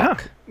okay to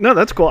walk? No,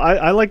 that's cool.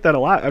 I like that a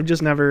lot. I've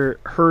just never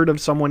heard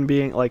of someone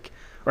being like,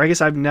 or I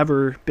guess I've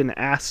never been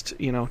asked,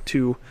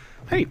 to,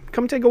 hey,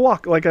 come take a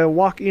walk, like a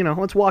walk,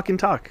 let's walk and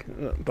talk.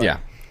 But. Yeah.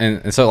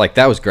 And so like,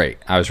 that was great.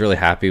 I was really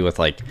happy with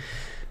like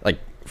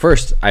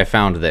first I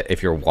found that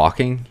if you're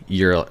walking,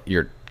 your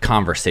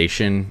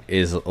conversation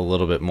is a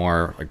little bit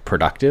more like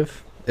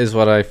productive is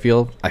what I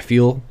feel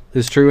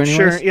is true anyways.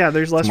 Sure, yeah,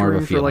 there's less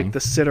room for like the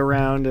sit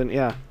around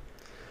and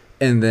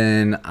and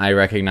then I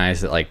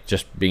recognize that like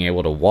just being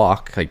able to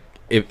walk, like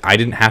if I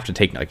didn't have to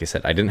take, like I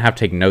said, I didn't have to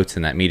take notes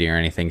in that meeting or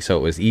anything, so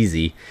it was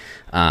easy.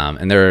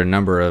 And there are a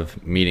number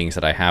of meetings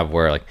that I have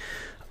where like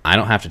I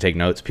don't have to take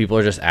notes. People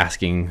are just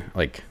asking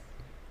like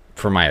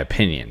for my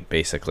opinion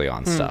basically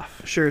on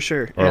stuff. Sure.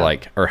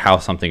 Or how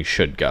something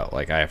should go.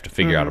 Like I have to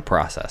figure out a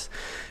process.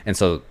 And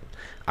so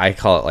I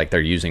call it like they're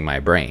using my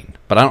brain,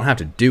 but I don't have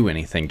to do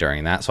anything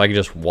during that. So I can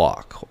just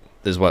walk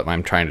is what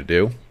I'm trying to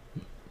do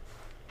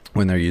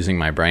when they're using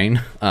my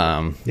brain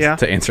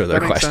to answer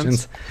their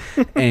questions.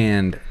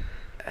 And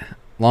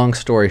long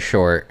story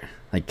short,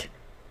 like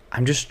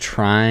I'm just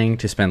trying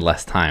to spend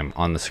less time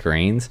on the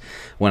screens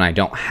when I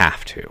don't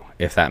have to,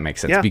 if that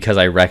makes sense, because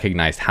I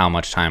recognized how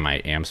much time I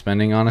am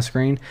spending on a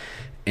screen.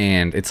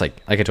 And it's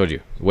like I told you,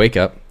 wake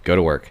up, go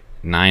to work,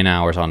 9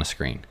 hours on a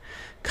screen,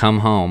 come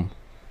home,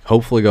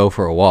 hopefully go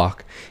for a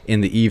walk, in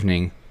the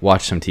evening,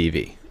 watch some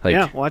TV.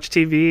 Like, watch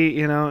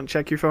TV,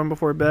 check your phone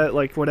before bed,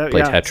 like whatever.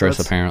 Play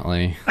Tetris,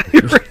 apparently.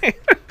 Right.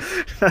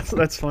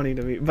 That's funny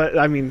to me. But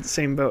I mean,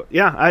 same boat.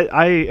 Yeah,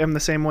 I am the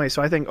same way.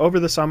 So I think over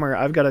the summer,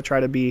 I've got to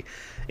try to be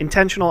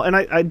intentional. And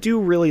I do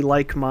really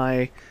like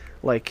my,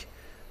 like,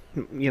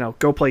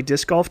 go play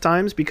disc golf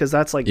times, because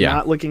that's like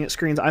not looking at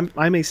screens.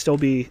 I may still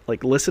be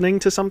like listening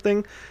to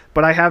something,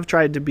 but I have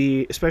tried to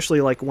be,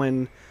 especially like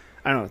when,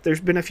 I don't know,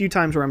 there's been a few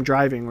times where I'm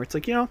driving where it's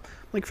like,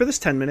 like for this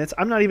 10 minutes,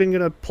 I'm not even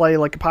going to play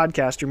like a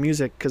podcast or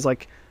music, because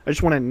like I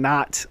just want to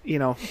not,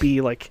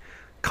 be like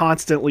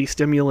constantly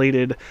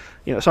stimulated,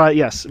 So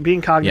yes,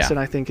 being cognizant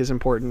I think is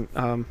important.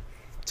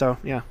 So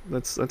yeah,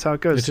 that's how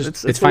it goes.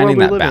 It's finding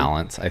that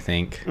balance, I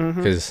think,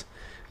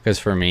 because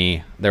for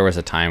me, there was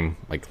a time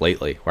like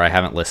lately where I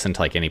haven't listened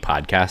to like any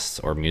podcasts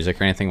or music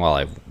or anything while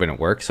I've been at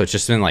work. So it's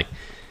just been like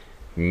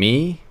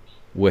me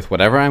with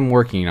whatever I'm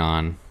working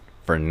on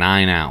for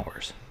 9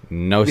 hours.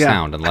 No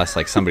sound unless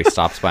like somebody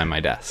stops by my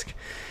desk.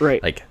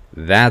 Right. Like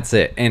that's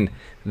it. And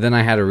then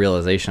I had a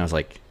realization. I was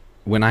like,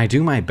 when I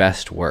do my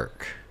best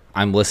work,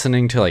 I'm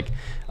listening to like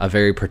a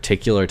very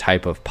particular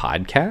type of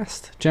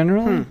podcast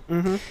generally.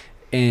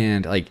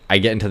 And like I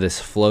get into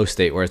this flow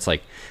state where it's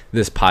like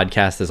this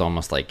podcast is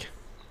almost like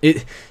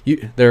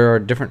there are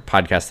different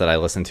podcasts that I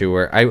listen to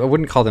where I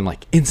wouldn't call them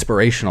like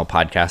inspirational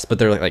podcasts, but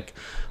they're like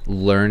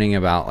learning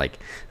about like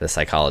the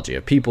psychology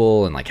of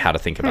people and like how to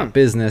think about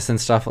business and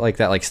stuff like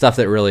that, like stuff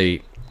that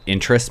really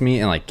interests me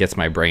and like gets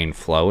my brain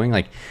flowing.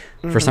 Like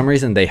for some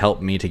reason they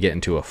help me to get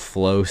into a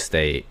flow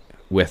state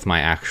with my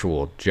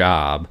actual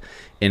job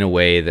in a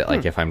way that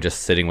like if I'm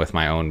just sitting with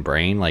my own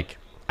brain, like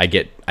I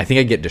think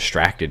I get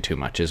distracted too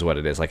much is what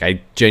it is. Like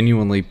I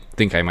genuinely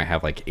think I might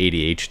have like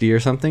ADHD or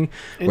something,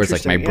 where it's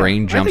like my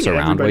brain jumps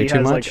around way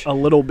too much. Like a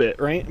little bit,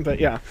 right? But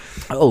yeah.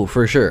 Oh,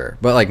 for sure.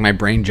 But like my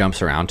brain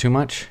jumps around too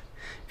much.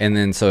 And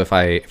then so if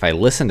I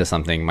listen to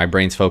something, my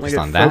brain's focused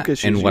on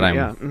that and what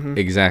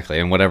exactly,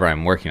 and whatever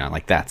I'm working on,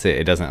 like that's it.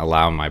 It doesn't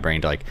allow my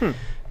brain to like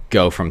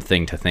go from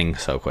thing to thing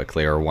so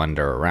quickly or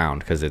wander around,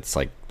 because it's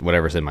like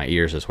whatever's in my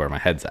ears is where my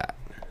head's at.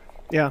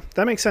 Yeah,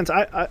 that makes sense.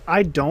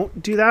 I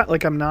don't do that.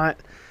 Like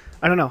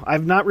I don't know.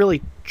 I've not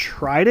really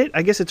tried it.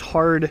 I guess it's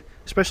hard,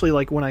 especially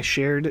like when I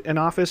shared an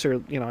office,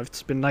 or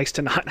it's been nice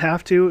to not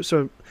have to.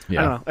 So I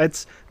don't know.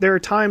 There are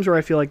times where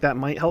I feel like that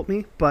might help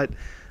me, but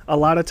a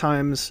lot of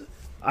times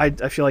I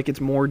feel like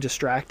it's more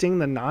distracting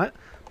than not.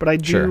 But I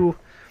do.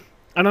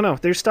 I don't know.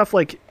 There's stuff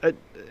like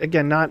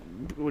again,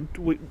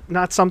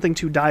 not something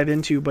to dive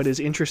into, but is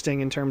interesting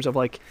in terms of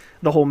like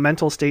the whole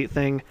mental state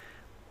thing.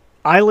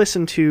 I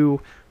listen to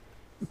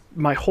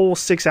my whole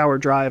 6-hour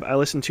drive. I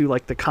listened to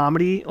like the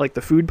comedy, like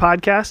the food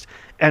podcast,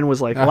 and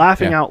was like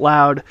laughing out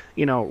loud,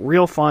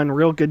 real fun,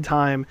 real good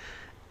time.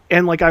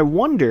 And like, I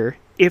wonder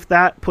if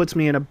that puts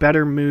me in a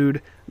better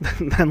mood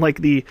than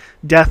like the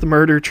death,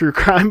 murder, true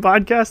crime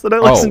podcast that I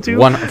listen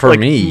to. For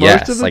me,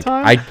 yes. Like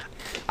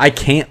I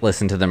can't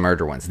listen to the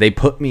murder ones. They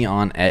put me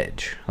on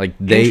edge. Like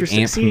they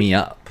amp me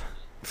up.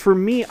 For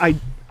me,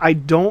 I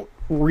don't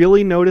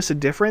really notice a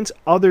difference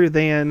other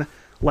than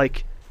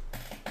like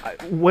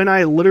when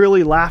I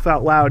literally laugh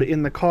out loud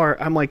in the car.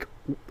 I'm like,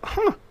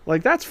 huh,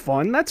 like that's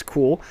fun, that's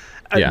cool.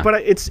 Yeah.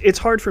 But it's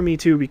hard for me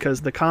too,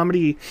 because the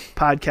comedy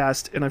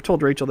podcast, and I've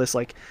told Rachel this,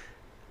 like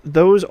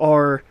those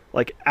are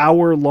like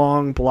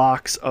hour-long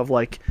blocks of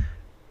like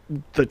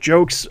the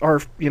jokes are,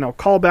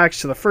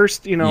 callbacks to the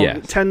first,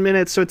 10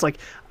 minutes. So it's like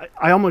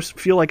I almost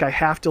feel like I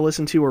have to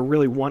listen to or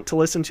really want to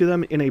listen to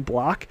them in a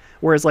block.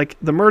 Whereas like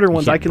the murder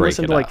ones, I can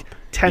listen to like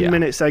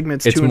 10-minute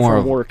segments to and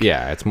from work.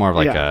 Yeah, it's more of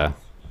like a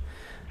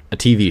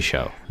TV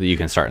show that you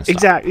can start and stop.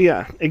 Exactly.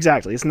 Yeah,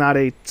 exactly. It's not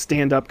a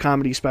stand-up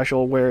comedy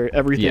special where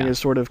everything is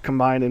sort of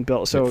combined and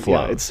built. So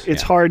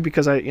it's hard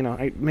because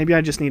maybe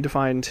I just need to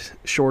find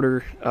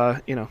shorter,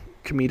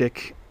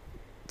 comedic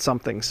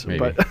somethings, maybe.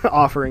 But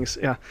offerings.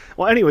 Yeah.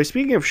 Well, anyway,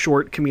 speaking of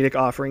short comedic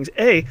offerings,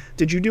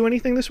 did you do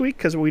anything this week?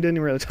 Because we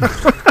didn't really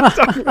talk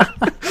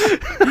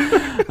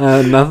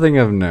about nothing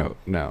of note.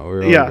 No,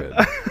 we're all good.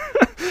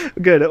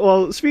 Good.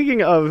 Well,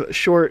 speaking of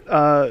short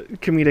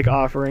comedic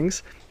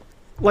offerings,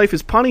 Life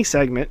is Punny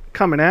segment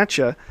coming at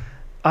you.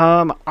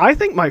 I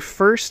think my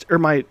first or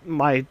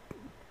my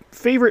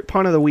favorite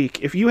pun of the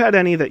week, if you had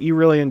any that you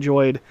really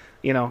enjoyed,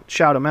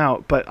 shout them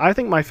out. But I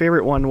think my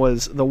favorite one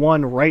was the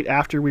one right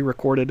after we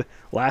recorded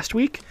last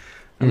week.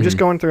 I'm just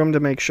going through them to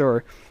make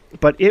sure.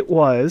 But it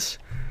was...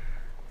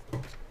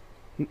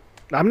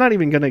 I'm not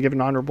even going to give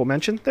an honorable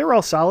mention. They were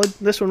all solid.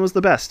 This one was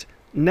the best.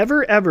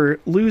 Never ever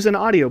lose an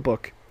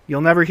audiobook.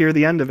 You'll never hear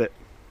the end of it.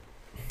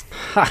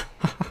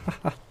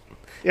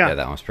 Yeah,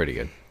 that one's pretty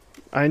good.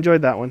 I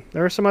enjoyed that one.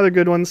 There are some other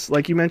good ones.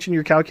 Like you mentioned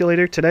your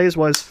calculator. Today's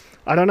was,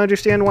 I don't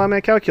understand why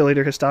my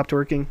calculator has stopped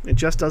working. It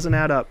just doesn't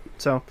add up.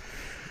 So,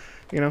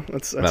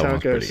 that's how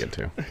it goes. Pretty good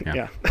too.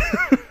 Yeah.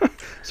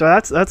 So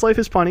that's Life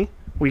is Punny.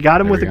 We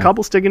got him with a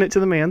couple sticking it to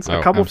the mans.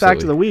 A couple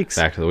Fact of the Weeks.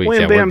 Fact of the Weeks.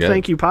 Wham, bam,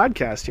 thank you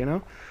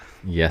podcast,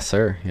 Yes,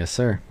 sir. Yes,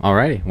 sir.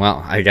 Alrighty.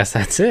 Well, I guess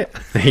that's it.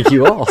 Thank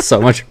you all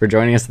so much for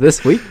joining us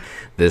this week.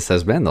 This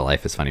has been the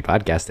Life is Funny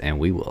podcast, and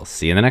we will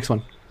see you in the next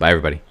one. Bye,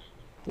 everybody.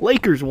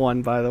 Lakers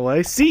won, by the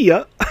way. See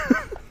ya.